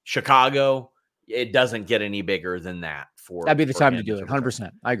Series. Chicago, it doesn't get any bigger than that. That'd be the time to do it. 100%.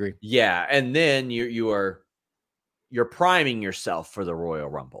 I agree. Yeah, and then you're priming yourself for the Royal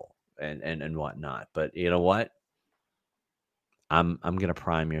Rumble and whatnot. But you know what? I'm gonna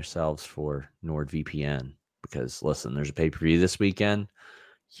prime yourselves for NordVPN because listen, there's a pay-per-view this weekend.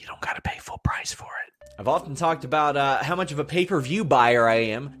 You don't gotta pay full price for it. I've often talked about how much of a pay-per-view buyer I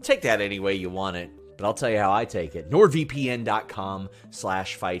am. Take that any way you want it. But I'll tell you how I take it.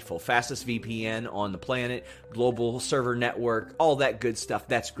 NordVPN.com/Fightful. Fastest VPN on the planet, global server network, all that good stuff.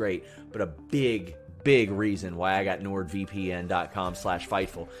 That's great. But a big reason why I got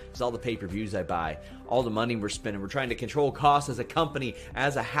NordVPN.com/Fightful is all the pay-per-views I buy, all the money we're spending. We're trying to control costs as a company,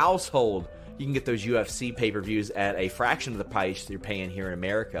 as a household. You can get those UFC pay-per-views at a fraction of the price you're paying here in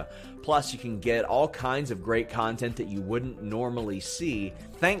America. Plus, you can get all kinds of great content that you wouldn't normally see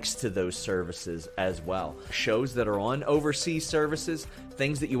thanks to those services as well. Shows that are on overseas services,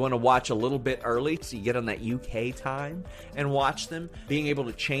 things that you want to watch a little bit early so you get on that UK time and watch them. Being able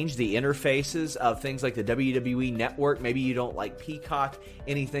to change the interfaces of things like the WWE Network. Maybe you don't like Peacock,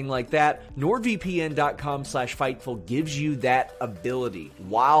 anything like that. NordVPN.com/Fightful gives you that ability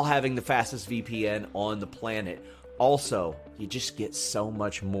while having the fastest VPN on the planet. Also, you just get so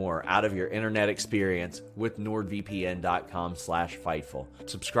much more out of your internet experience with NordVPN.com/Fightful.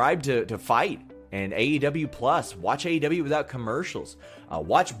 Subscribe to Fight and AEW Plus. Watch AEW without commercials.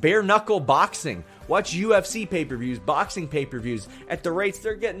 Watch bare knuckle boxing. Watch UFC pay-per-views, boxing pay-per-views at the rates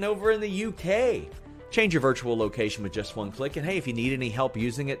they're getting over in the UK. Change your virtual location with just one click. And hey, if you need any help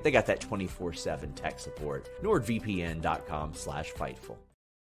using it, they got that 24/7 tech support. NordVPN.com/Fightful.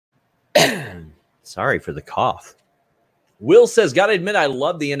 Sorry for the cough. Will says, gotta admit, I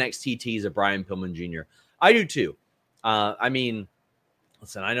love the NXT tease of Brian Pillman Jr. I do too. I mean,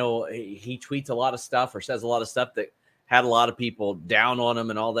 listen, I know he tweets a lot of stuff or says a lot of stuff that had a lot of people down on him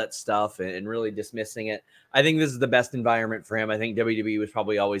and all that stuff and really dismissing it. I think this is the best environment for him. I think WWE was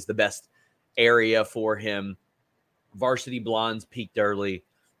probably always the best area for him. Varsity Blondes peaked early.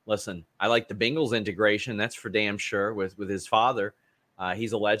 Listen, I like the Bengals integration. That's for damn sure with his father.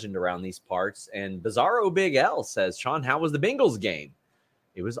 He's a legend around these parts. And Bizarro Big L says, Sean, how was the Bengals game?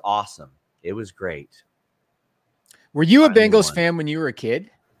 It was awesome. It was great. Were you a Bengals fan when you were a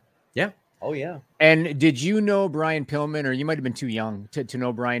kid? Yeah. Oh, yeah. And did you know Brian Pillman, or you might have been too young to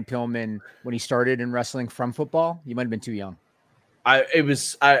know Brian Pillman when he started in wrestling from football? You might have been too young. How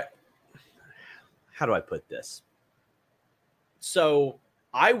do I put this? So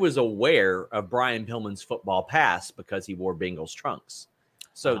I was aware of Brian Pillman's football past because he wore Bengals trunks.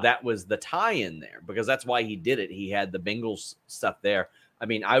 So that was the tie-in there because that's why he did it. He had the Bengals stuff there. I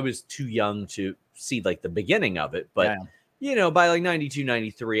mean, I was too young to see like the beginning of it, but you know, by like 92,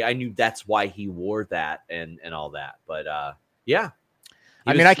 93, I knew that's why he wore that and all that. But yeah,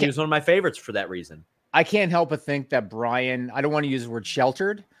 he was one of my favorites for that reason. I can't help but think that Brian, I don't want to use the word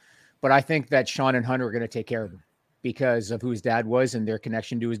sheltered, but I think that Sean and Hunter are going to take care of him because of who his dad was and their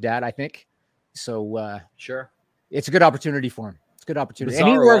connection to his dad, I think. So sure. It's a good opportunity for him. It's a good opportunity. Bizarro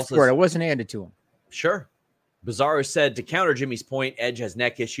and he worked for it. It wasn't handed to him. Sure. Bizarro said, to counter Jimmy's point, Edge has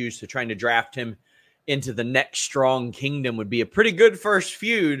neck issues, so trying to draft him into the next strong kingdom would be a pretty good first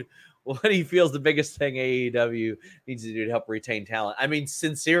feud. What he feels the biggest thing AEW needs to do to help retain talent. I mean,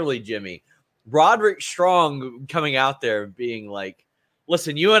 sincerely, Jimmy, Roderick Strong coming out there being like,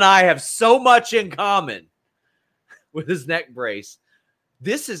 Listen, you and I have so much in common with his neck brace.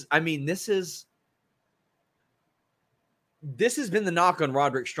 This has been the knock on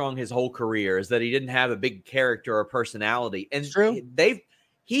Roderick Strong his whole career, is that he didn't have a big character or personality. And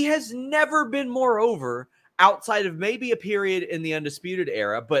he has never been more over outside of maybe a period in the Undisputed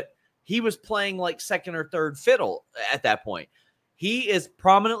Era, but he was playing like second or third fiddle at that point. He is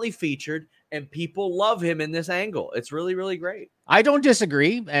prominently featured and people love him in this angle. It's really, really great. I don't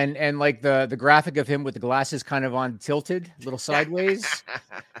disagree. And like the graphic of him with the glasses kind of on tilted, a little sideways.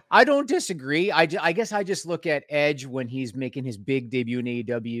 I don't disagree. I guess I just look at Edge when he's making his big debut in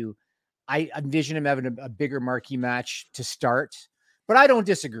AEW. I envision him having a bigger marquee match to start, but I don't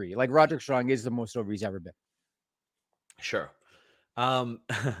disagree. Like Roderick Strong is the most over he's ever been. Sure.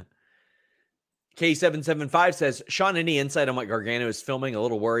 K775 says, Sean, any insight on what Gargano is filming? A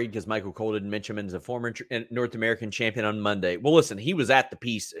little worried because Michael Cole didn't mention him as a former North American champion on Monday. Well, listen, he was at the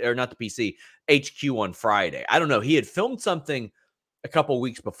PC, or not the PC, HQ on Friday. I don't know. He had filmed something a couple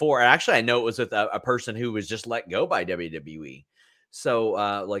weeks before. And actually, I know it was with a person who was just let go by WWE.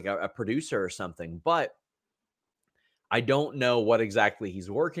 So like a producer or something. But I don't know what exactly he's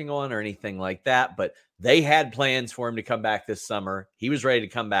working on or anything like that, but they had plans for him to come back this summer. He was ready to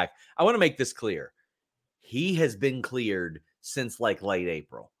come back. I want to make this clear. He has been cleared since like late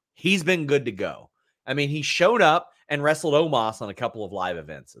April. He's been good to go. I mean, he showed up and wrestled Omos on a couple of live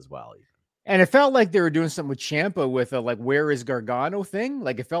events as well. And it felt like they were doing something with Ciampa with a like, where is Gargano thing?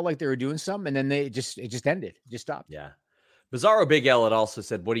 Like it felt like they were doing something and then it just ended. It just stopped. Yeah. Bizarro Big L had also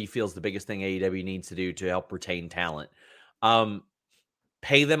said, what do you feel is the biggest thing AEW needs to do to help retain talent?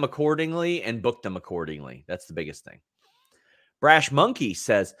 Pay them accordingly and book them accordingly. That's the biggest thing. Brash Monkey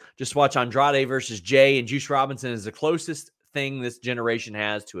says, just watch Andrade versus Jay, and Juice Robinson is the closest thing this generation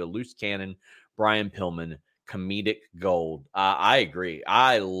has to a loose cannon Brian Pillman comedic gold. I agree.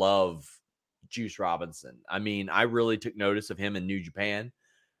 I love Juice Robinson. I mean, I really took notice of him in New Japan.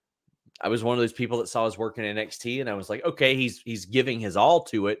 I was one of those people that saw his work in NXT, and I was like, okay, he's giving his all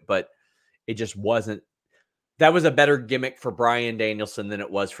to it, but it just wasn't. That was a better gimmick for Bryan Danielson than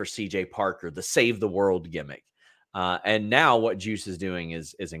it was for CJ Parker, the save the world gimmick. And now what Juice is doing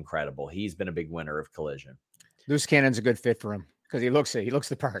is incredible. He's been a big winner of Collision. Loose Cannon's a good fit for him because he looks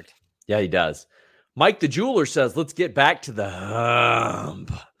the part. Yeah, he does. Mike the Jeweler says, let's get back to the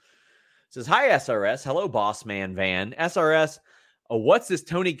hump. Says, hi, SRS. Hello, boss man Van. SRS, what's this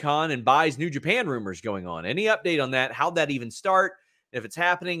Tony Khan and buys New Japan rumors going on? Any update on that? How'd that even start? If it's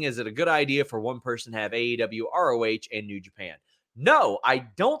happening, is it a good idea for one person to have AEW, ROH, and New Japan? No, I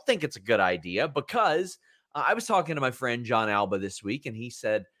don't think it's a good idea because I was talking to my friend John Alba this week, and he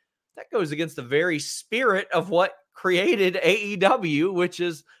said that goes against the very spirit of what created AEW, which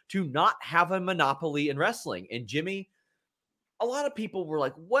is to not have a monopoly in wrestling. And Jimmy, a lot of people were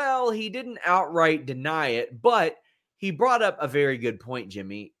like, well, he didn't outright deny it, but he brought up a very good point,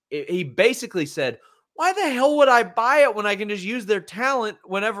 Jimmy. He basically said, why the hell would I buy it when I can just use their talent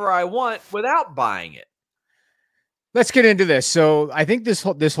whenever I want without buying it? Let's get into this. So I think this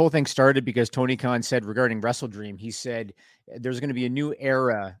whole thing started because Tony Khan said regarding Wrestle Dream, he said there's going to be a new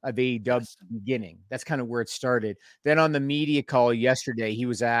era of AEW beginning. That's kind of where it started. Then on the media call yesterday, he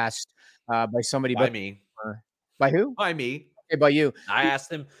was asked by somebody. By me. By who? By me. Okay, by you. I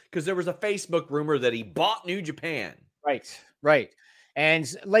asked him because there was a Facebook rumor that he bought New Japan. Right.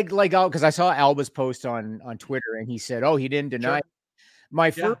 And like, because I saw Alba's post on Twitter, and he said, "Oh, he didn't deny." Sure.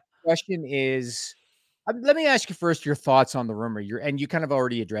 My first question is, let me ask you first your thoughts on the rumor. And you kind of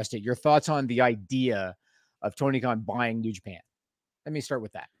already addressed it. Your thoughts on the idea of Tony Khan buying New Japan. Let me start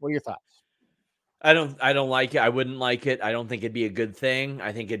with that. What are your thoughts? I don't like it. I wouldn't like it. I don't think it'd be a good thing.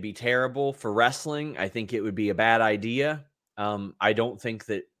 I think it'd be terrible for wrestling. I think it would be a bad idea. I don't think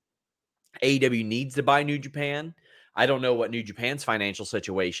that AEW needs to buy New Japan. I don't know what New Japan's financial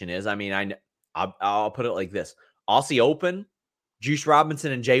situation is. I mean, I'll put it like this. Aussie Open, Juice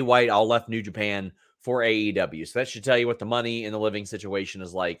Robinson, and Jay White all left New Japan for AEW. So that should tell you what the money and the living situation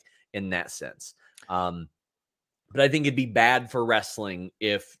is like in that sense. But I think it'd be bad for wrestling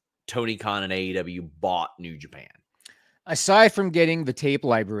if Tony Khan and AEW bought New Japan. Aside from getting the tape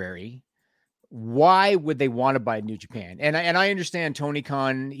library, why would they want to buy New Japan? And I understand Tony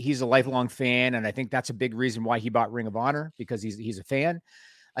Khan, he's a lifelong fan, and I think that's a big reason why he bought Ring of Honor, because he's a fan.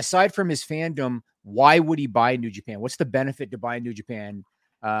 Aside from his fandom, why would he buy New Japan? What's the benefit to buy New Japan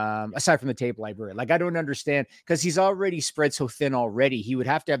aside from the tape library? Like, I don't understand, because he's already spread so thin already. He would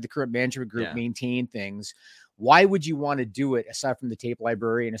have to have the current management group maintain things. Why would you want to do it aside from the tape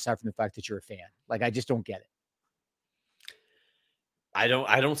library and aside from the fact that you're a fan? Like, I just don't get it. I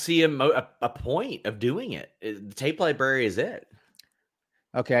don't see a point of doing it. The tape library is it.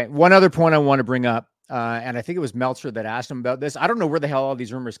 Okay. One other point I want to bring up, and I think it was Meltzer that asked him about this. I don't know where the hell all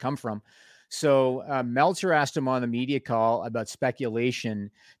these rumors come from. So Meltzer asked him on the media call about speculation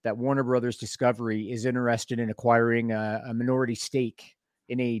that Warner Brothers Discovery is interested in acquiring a minority stake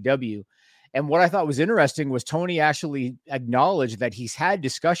in AEW. And what I thought was interesting was Tony actually acknowledged that he's had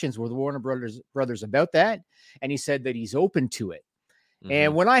discussions with Warner Brothers about that. And he said that he's open to it. Mm-hmm.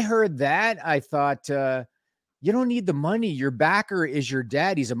 And when I heard that, I thought, you don't need the money. Your backer is your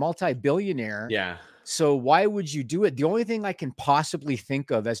dad. He's a multi-billionaire. Yeah. So why would you do it? The only thing I can possibly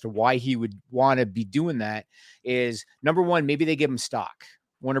think of as to why he would want to be doing that is, number one, maybe they give him stock,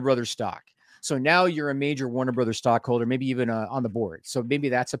 Warner Brothers stock. So now you're a major Warner Brothers stockholder, maybe even on the board. So maybe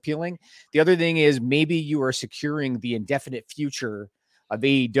that's appealing. The other thing is maybe you are securing the indefinite future of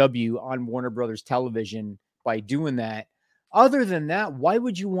AEW on Warner Brothers television by doing that. Other than that, why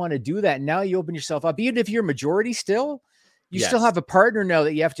would you want to do that? Now you open yourself up. Even if you're majority still, you still have a partner now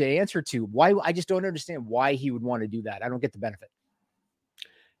that you have to answer to. Why? I just don't understand why he would want to do that. I don't get the benefit.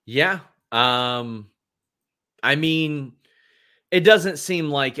 Yeah. I mean, it doesn't seem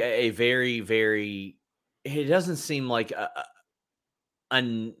like it doesn't seem like a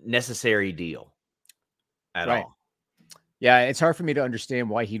necessary deal at all. Yeah, it's hard for me to understand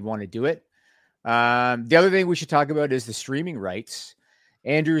why he'd want to do it. The other thing we should talk about is the streaming rights.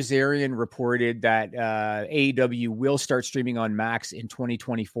 Andrew Zarian reported that AEW will start streaming on Max in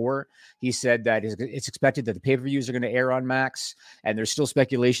 2024. He said that it's expected that the pay-per-views are going to air on Max, and there's still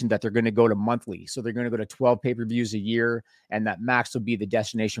speculation that they're going to go to monthly. So they're going to go to 12 pay-per-views a year, and that Max will be the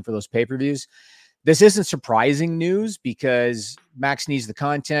destination for those pay-per-views. This isn't surprising news because Max needs the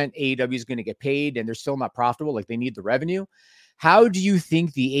content. AEW is going to get paid, and they're still not profitable. Like, they need the revenue. How do you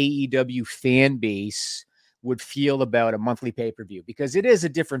think the AEW fan base would feel about a monthly pay-per-view? Because it is a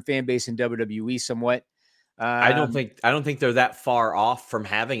different fan base in WWE somewhat. I don't think they're that far off from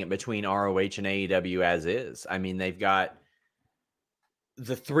having it between ROH and AEW as is. I mean, they've got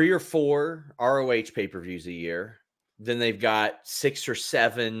the 3 or 4 ROH pay-per-views a year. Then they've got 6 or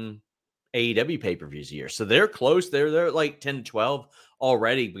 7 AEW pay-per-views a year. So they're close. They're like 10 to 12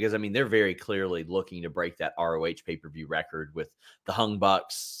 already, because I mean, they're very clearly looking to break that ROH pay-per-view record with the Hung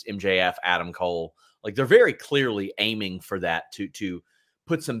Bucks, MJF, Adam Cole. Like, they're very clearly aiming for that to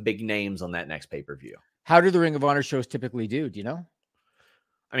put some big names on that next pay-per-view. How do the Ring of Honor shows typically do? Do you know?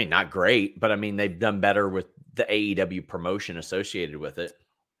 I mean, not great, but I mean, they've done better with the AEW promotion associated with it.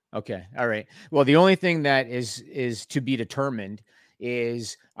 Okay. All right. Well, the only thing that is to be determined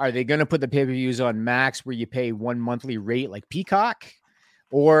is, are they going to put the pay-per-views on Max where you pay one monthly rate like Peacock?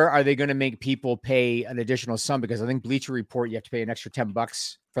 Or are they going to make people pay an additional sum? Because I think Bleacher Report, you have to pay an extra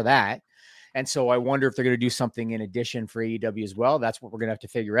 $10 for that. And so I wonder if they're going to do something in addition for AEW as well. That's what we're going to have to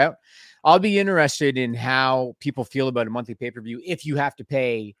figure out. I'll be interested in how people feel about a monthly pay-per-view if you have to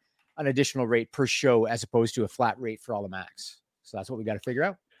pay an additional rate per show as opposed to a flat rate for all the Max. So that's what we got to figure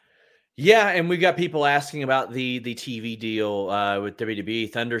out. Yeah, and we got people asking about the TV deal with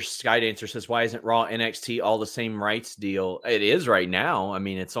WWE. Thunder Skydancer says, why isn't Raw NXT all the same rights deal? It is right now. I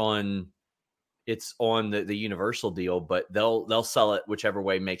mean, it's on the Universal deal, but they'll sell it whichever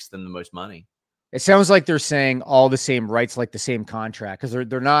way makes them the most money. It sounds like they're saying all the same rights, like the same contract, because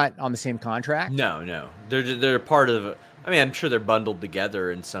they're not on the same contract. No, they're part of. I mean, I'm sure they're bundled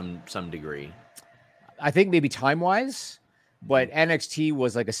together in some degree. I think maybe time wise, but NXT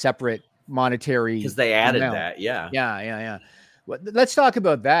was like a separate monetary, because they added amount. that. Yeah. Well, let's talk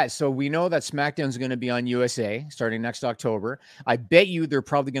about that. So we know that SmackDown's going to be on USA starting next October. I bet you they're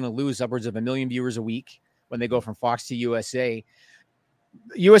probably going to lose upwards of 1 million viewers a week when they go from Fox to USA.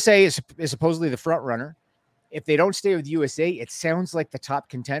 USA is supposedly the front runner. If they don't stay with USA, it sounds like the top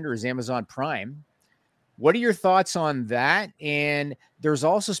contender is Amazon Prime. What are your thoughts on that? And there's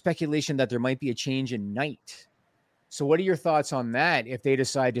also speculation that there might be a change in night. So what are your thoughts on that if they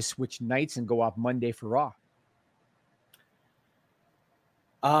decide to switch nights and go off Monday for Raw?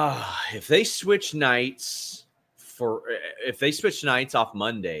 If they switch nights off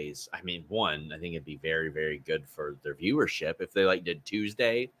Mondays, I mean, I think it'd be very, very good for their viewership. If they did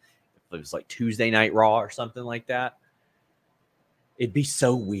Tuesday, if it was like Tuesday Night Raw or something like that, it'd be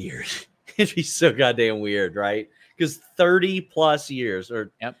so weird. It'd be so goddamn weird, right? Because 30 plus years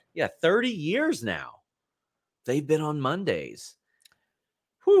 30 years now, they've been on Mondays.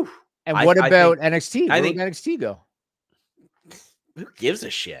 Whew. And what about NXT? Where would NXT go? Who gives a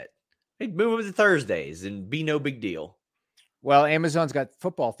shit? They'd move them to Thursdays and be no big deal. Well, Amazon's got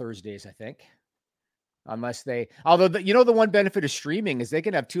football Thursdays, I think. Although the one benefit of streaming is they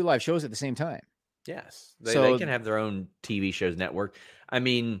can have 2 live shows at the same time. Yes. They can have their own TV shows network. I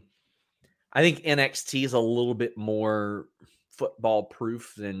mean, I think NXT is a little bit more football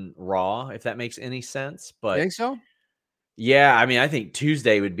proof than Raw, if that makes any sense. But You think so? Yeah, I mean, I think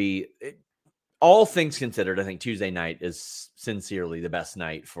Tuesday would be, all things considered, I think Tuesday night is sincerely the best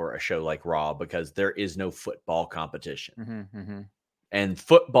night for a show like Raw because there is no football competition. And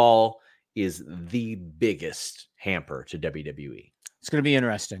football is the biggest hamper to WWE. It's going to be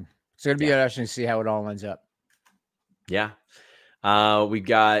interesting. It's going to be interesting to see how it all ends up. Yeah. We've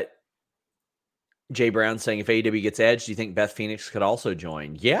got Jay Brown saying, if AEW gets Edge, do you think Beth Phoenix could also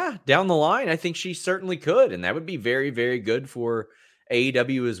join? Yeah, down the line, I think she certainly could. And that would be very, very good for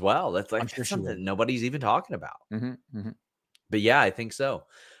AEW as well. That's like something that nobody's even talking about. But yeah, I think so.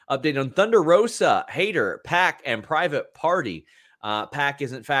 Update on Thunder Rosa, Hayter, Pac, and Private Party. Pac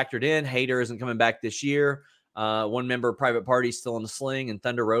isn't factored in. Hayter isn't coming back this year. One member of Private Party still in the sling. And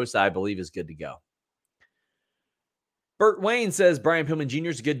Thunder Rosa, I believe, is good to go. Burt Wayne says, Brian Pillman Jr.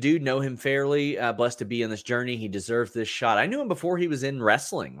 is a good dude. Know him fairly. Blessed to be in this journey. He deserves this shot. I knew him before he was in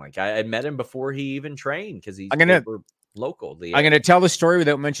wrestling. Like I had met him before he even trained because he's local. I'm going to tell the story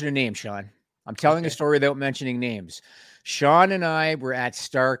without mentioning names, Sean. I'm telling a story without mentioning names. Sean and I were at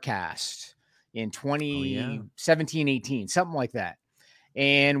StarCast in 2017, 18, something like that.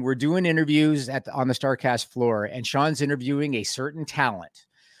 And we're doing interviews on the StarCast floor, and Sean's interviewing a certain talent.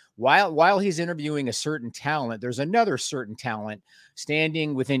 While he's interviewing a certain talent, there's another certain talent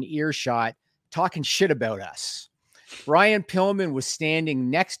standing within earshot talking shit about us. Brian Pillman was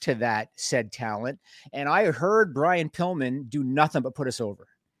standing next to that said talent, and I heard Brian Pillman do nothing but put us over.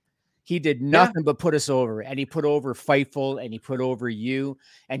 He did nothing but put us over, and he put over Fightful, and he put over you,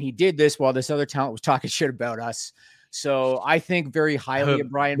 and he did this while this other talent was talking shit about us. So I think very highly of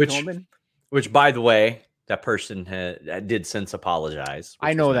Brian Pillman. Which, by the way, that person did since apologize.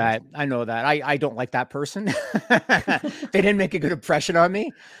 I know that. I don't like that person. They didn't make a good impression on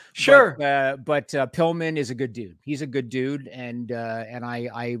me. Sure. But Pillman is a good dude. He's a good dude. And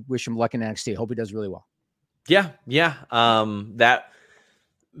I wish him luck in NXT. Hope he does really well. Yeah.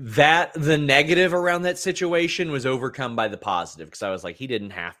 That the negative around that situation was overcome by the positive. Cause I was like, he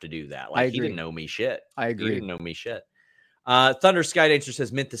didn't have to do that. Like he didn't know me shit. I agree. He didn't know me shit. Thunder Skydancer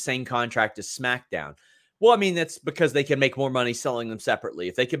says meant the same contract as SmackDown. Well, I mean, that's because they can make more money selling them separately.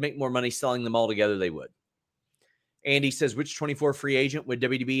 If they could make more money selling them all together, they would. Andy says, which 24 free agent would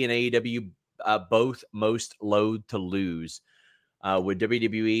WWE and AEW both most loath to lose? Would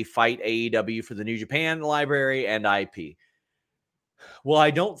WWE fight AEW for the New Japan library and IP? Well, I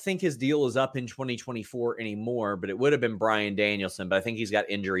don't think his deal is up in 2024 anymore, but it would have been Bryan Danielson, but I think he's got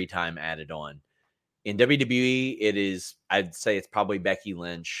injury time added on. In WWE, I'd say it's probably Becky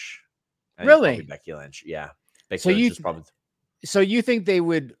Lynch. Really? Becky Lynch, yeah. Becky Lynch is probably. So you think they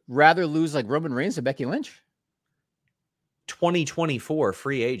would rather lose like Roman Reigns than Becky Lynch? 2024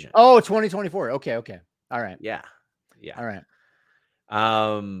 free agent. Oh, 2024. Okay. All right. Yeah. All right.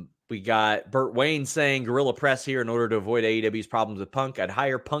 We got Burt Wayne saying Gorilla Press here in order to avoid AEW's problems with Punk. I'd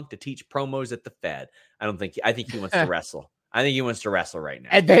hire Punk to teach promos at the Fed. I think he wants to wrestle. I think he wants to wrestle right now.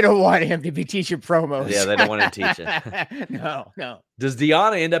 And they don't want him to be teaching promos. Yeah, they don't want him to teach it. No. Does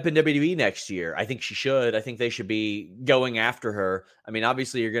Deonna end up in WWE next year? I think she should. I think they should be going after her. I mean,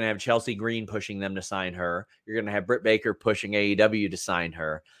 obviously, you're going to have Chelsea Green pushing them to sign her. You're going to have Britt Baker pushing AEW to sign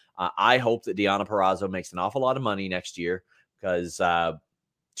her. I hope that Deonna Purrazzo makes an awful lot of money next year because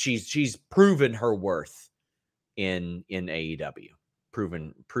she's proven her worth in AEW.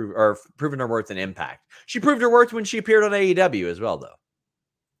 Proven her worth and Impact. She proved her worth when she appeared on AEW as well,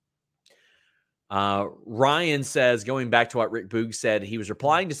 though. Ryan says, going back to what Rick Boog said, he was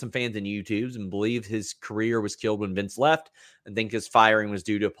replying to some fans in YouTubes and believed his career was killed when Vince left and think his firing was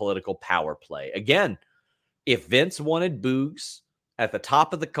due to political power play. Again, if Vince wanted Boogs at the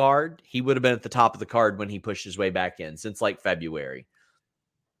top of the card, he would have been at the top of the card when he pushed his way back in since like February.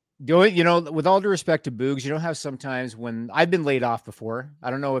 With all due respect to Boogs, you know how sometimes when I've been laid off before, I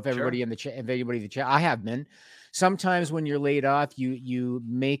don't know if everybody in the chat, I have been. Sometimes when you're laid off, you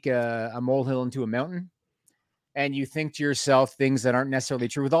make a molehill into a mountain, and you think to yourself things that aren't necessarily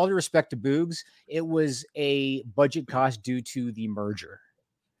true. With all due respect to Boogs, it was a budget cost due to the merger.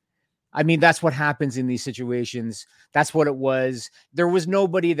 I mean, that's what happens in these situations. That's what it was. There was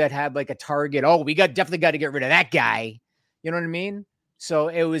nobody that had like a target. Oh, we definitely got to get rid of that guy. You know what I mean? So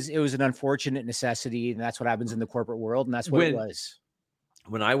it was an unfortunate necessity, and that's what happens in the corporate world, and that's what it was.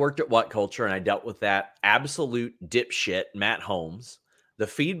 When I worked at What Culture and I dealt with that absolute dipshit, Matt Holmes, the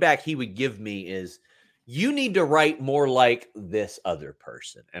feedback he would give me is, you need to write more like this other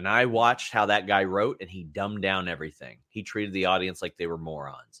person. And I watched how that guy wrote, and he dumbed down everything. He treated the audience like they were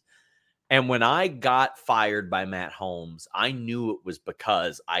morons. And when I got fired by Matt Holmes, I knew it was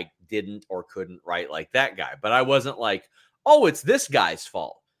because I didn't or couldn't write like that guy. But I wasn't like, oh, it's this guy's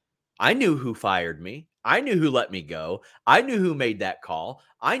fault. I knew who fired me. I knew who let me go. I knew who made that call.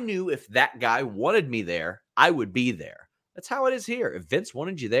 I knew if that guy wanted me there, I would be there. That's how it is here. If Vince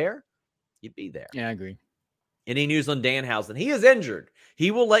wanted you there, you'd be there. Yeah, I agree. Any news on Danhausen? He is injured.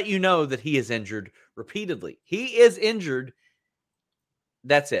 He will let you know that he is injured repeatedly. He is injured.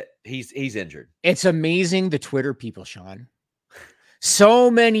 That's it. He's injured. It's amazing the Twitter people, Sean.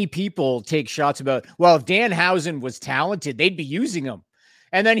 So many people take shots about, well, if Danhausen was talented, they'd be using him.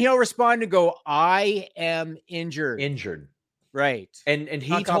 And then he'll respond and go, I am injured. Injured. Right. And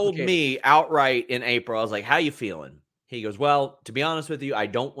he told me outright in April, I was like, how you feeling? He goes, well, to be honest with you, I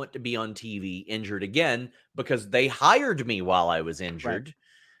don't want to be on TV injured again because they hired me while I was injured. Right.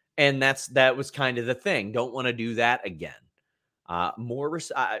 And that was kind of the thing. Don't want to do that again.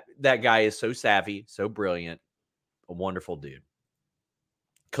 That guy is so savvy, so brilliant, a wonderful dude.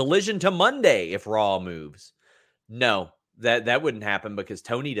 Collision to Monday if Raw moves. No, that wouldn't happen because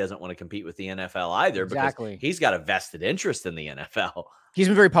Tony doesn't want to compete with the NFL either. Exactly. Because he's got a vested interest in the NFL. He's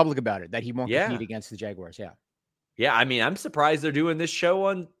been very public about it, that he won't compete against the Jaguars. Yeah. Yeah, I mean, I'm surprised they're doing this show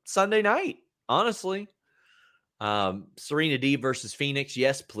on Sunday night, honestly. Serena D versus Phoenix,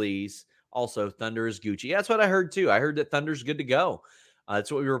 yes, please. Also, Thunder is Gucci. Yeah, that's what I heard, too. I heard that Thunder's good to go.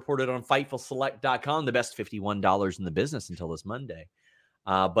 That's what we reported on FightfulSelect.com, the best $51 in the business until this Monday.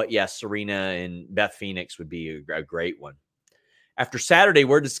 But yes, Serena and Beth Phoenix would be a great one. After Saturday,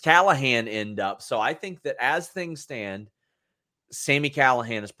 where does Callahan end up? So I think that as things stand, Sami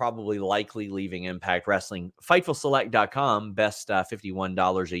Callihan is probably likely leaving Impact Wrestling. FightfulSelect.com, best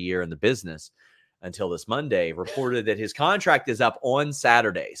 $51 a year in the business until this Monday, reported that his contract is up on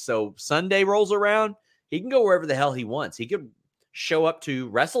Saturday. So Sunday rolls around, he can go wherever the hell he wants. He could show up to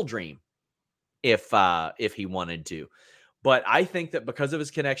Wrestle Dream if he wanted to. But I think that because of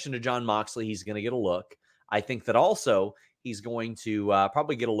his connection to Jon Moxley, he's going to get a look. I think that also he's going to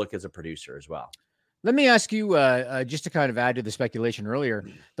probably get a look as a producer as well. Let me ask you, just to kind of add to the speculation earlier,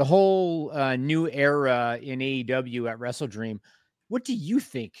 the whole new era in AEW at Wrestle Dream. What do you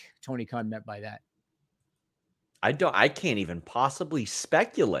think Tony Khan meant by that? I can't even possibly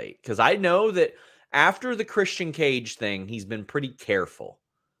speculate because I know that after the Christian Cage thing, he's been pretty careful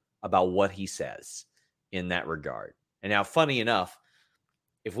about what he says in that regard. And now, funny enough,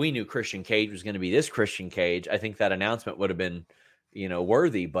 if we knew Christian Cage was going to be this Christian Cage, I think that announcement would have been,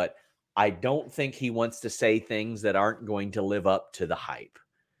 worthy. But I don't think he wants to say things that aren't going to live up to the hype.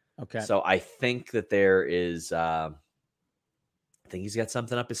 Okay. So I think that there is, I think he's got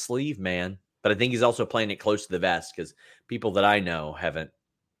something up his sleeve, man. But I think he's also playing it close to the vest because people that I know haven't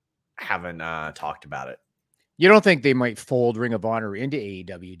talked about it. You don't think they might fold Ring of Honor into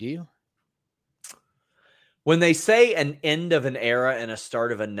AEW, do you? When they say an end of an era and a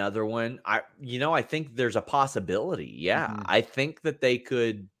start of another one, I think there's a possibility. Yeah. Mm-hmm. I think that they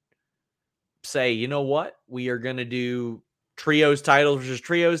could say, you know what? We are going to do trios titles versus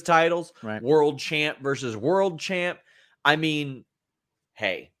trios titles, right. World champ versus world champ. I mean,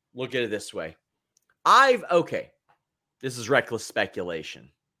 hey, look at it this way. This is reckless speculation.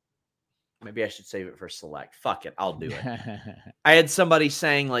 Maybe I should save it for Select. Fuck it. I'll do it. I had somebody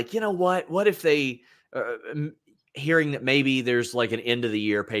saying like, you know what? What if they... hearing that maybe there's like an end of the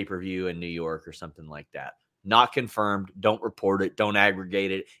year pay-per-view in New York or something like that. Not confirmed. Don't report it. Don't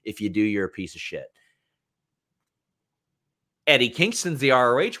aggregate it. If you do, you're a piece of shit. Eddie Kingston's the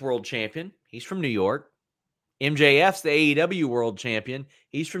ROH world champion. He's from New York. MJF's the AEW world champion.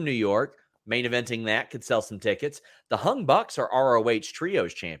 He's from New York. Main eventing that could sell some tickets. The Hung Bucks are ROH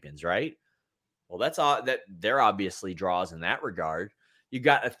trios champions, right? Well, that they're obviously draws in that regard. You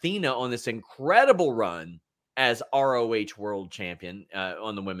got Athena on this incredible run as ROH world champion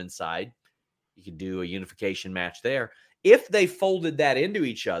on the women's side. You could do a unification match there. If they folded that into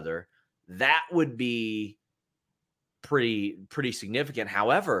each other, that would be pretty significant.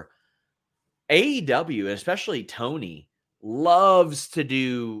 However, AEW, and especially Tony, loves to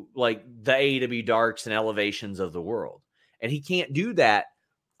do like the AEW darks and elevations of the world. And he can't do that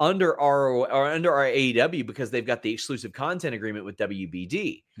under our AEW because they've got the exclusive content agreement with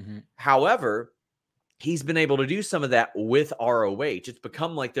WBD. Mm-hmm. However, he's been able to do some of that with ROH. It's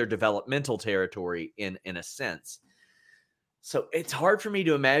become like their developmental territory in a sense. So it's hard for me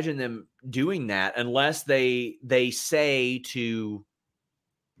to imagine them doing that unless they say to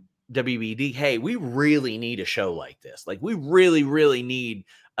WBD, hey, we really need a show like this. Like we really, really need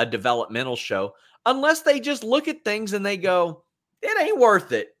a developmental show. Unless they just look at things and they go, it ain't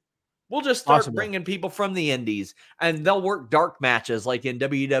worth it. We'll just start bringing people from the indies and they'll work dark matches like in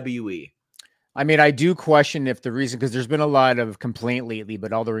WWE. I mean, I do question if the reason, because there's been a lot of complaint lately,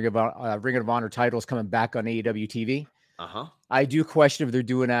 but all the Ring of Honor titles coming back on AEW TV. I do question if they're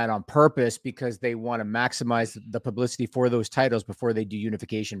doing that on purpose because they want to maximize the publicity for those titles before they do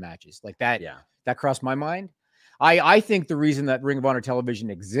unification matches like that. Yeah. That crossed my mind. I think the reason that Ring of Honor television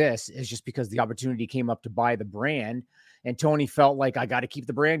exists is just because the opportunity came up to buy the brand, and Tony felt like I got to keep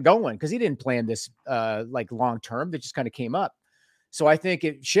the brand going because he didn't plan this like long term. That just kind of came up. So I think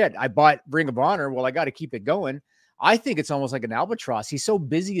I bought Ring of Honor. Well, I got to keep it going. I think it's almost like an albatross. He's so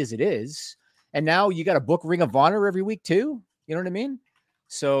busy as it is. And now you got to book Ring of Honor every week too. You know what I mean?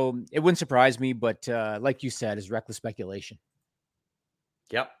 So it wouldn't surprise me, but like you said, is reckless speculation.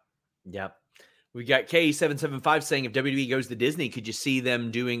 Yep. We got K775 saying if WWE goes to Disney, could you see them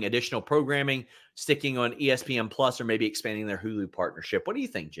doing additional programming, sticking on ESPN Plus, or maybe expanding their Hulu partnership? What do you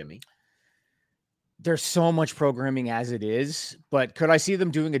think, Jimmy? There's so much programming as it is, but could I see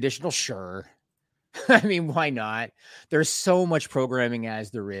them doing additional? Sure. I mean, why not? There's so much programming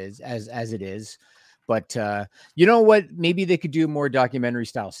as there is, as it is. But you know what? Maybe they could do more documentary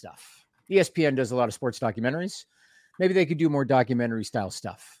style stuff. ESPN does a lot of sports documentaries. Maybe they could do more documentary style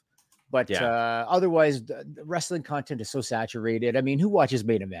stuff. But otherwise, the wrestling content is so saturated. I mean, who watches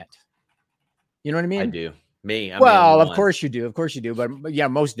Main Event? You know what I mean? I do. Me. Well, of course you do. Of course you do. But yeah,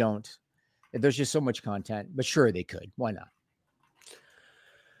 most don't. There's just so much content. But sure, they could. Why not?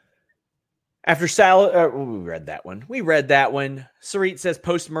 After we read that one. Sarit says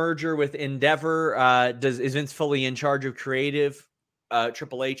post-merger with Endeavor, is Vince fully in charge of creative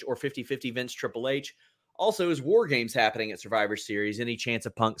Triple H or 50-50 Vince Triple H? Also, is War Games happening at Survivor Series? Any chance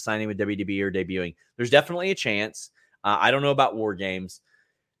of Punk signing with WWE or debuting? There's definitely a chance. I don't know about War Games.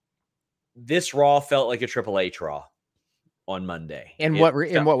 This Raw felt like a Triple H Raw on Monday. In what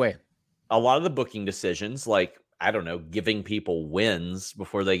way? A lot of the booking decisions, like, I don't know, giving people wins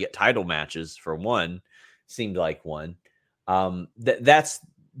before they get title matches, for one, seemed like one. That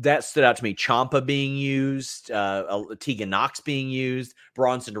stood out to me. Ciampa being used, Tegan Knox being used,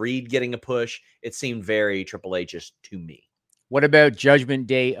 Bronson Reed getting a push. It seemed very Triple H-ish to me. What about Judgment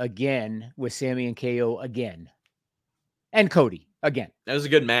Day again with Sammy and KO again? And Cody again. That was a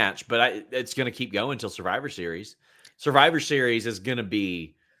good match, but it's going to keep going until Survivor Series. Survivor Series is going to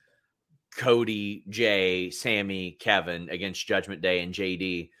be Cody, Jay, Sammy, Kevin against Judgment Day and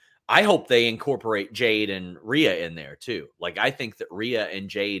JD. I hope they incorporate Jade and Rhea in there too. Like, I think that Rhea and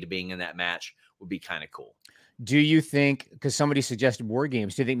Jade being in that match would be kind of cool. Do you think, because somebody suggested War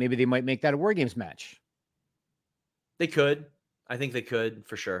Games, do you think maybe they might make that a War Games match? They could. I think they could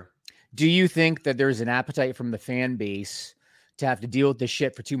for sure. Do you think that there's an appetite from the fan base to have to deal with this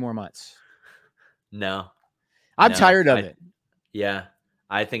shit for 2 more months? No. I'm tired of it. Yeah.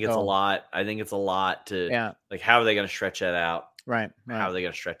 I think it's a lot. I think it's a lot to, like, how are they going to stretch that out? Right. How are they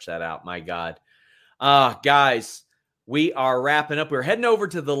going to stretch that out? My God. Guys, we are wrapping up. We're heading over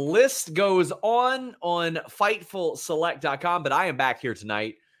to The List Goes on FightfulSelect.com, but I am back here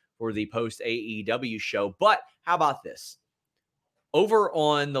tonight for the post AEW show. But how about this? Over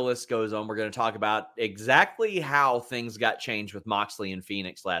on The List Goes On, we're going to talk about exactly how things got changed with Moxley and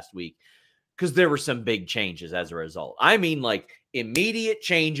Phoenix last week, because there were some big changes as a result. I mean, like, immediate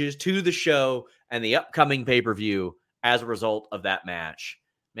changes to the show and the upcoming pay-per-view as a result of that match.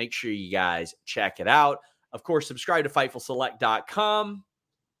 Make sure you guys check it out. Of course, subscribe to FightfulSelect.com.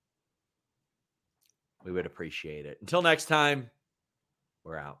 We would appreciate it. Until next time,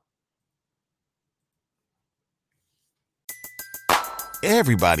 we're out.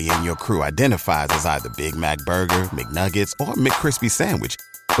 Everybody in your crew identifies as either Big Mac Burger, McNuggets, or McCrispy Sandwich.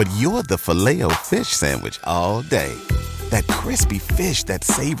 But you're the Filet-O-Fish Sandwich all day. That crispy fish, that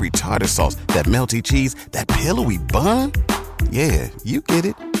savory tartar sauce, that melty cheese, that pillowy bun. Yeah, you get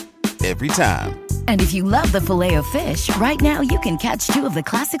it. Every time. And if you love the Filet-O-Fish, right now you can catch 2 of the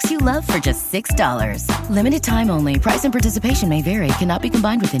classics you love for just $6. Limited time only. Price and participation may vary. Cannot be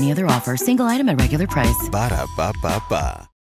combined with any other offer. Single item at regular price. Ba-da-ba-ba-ba.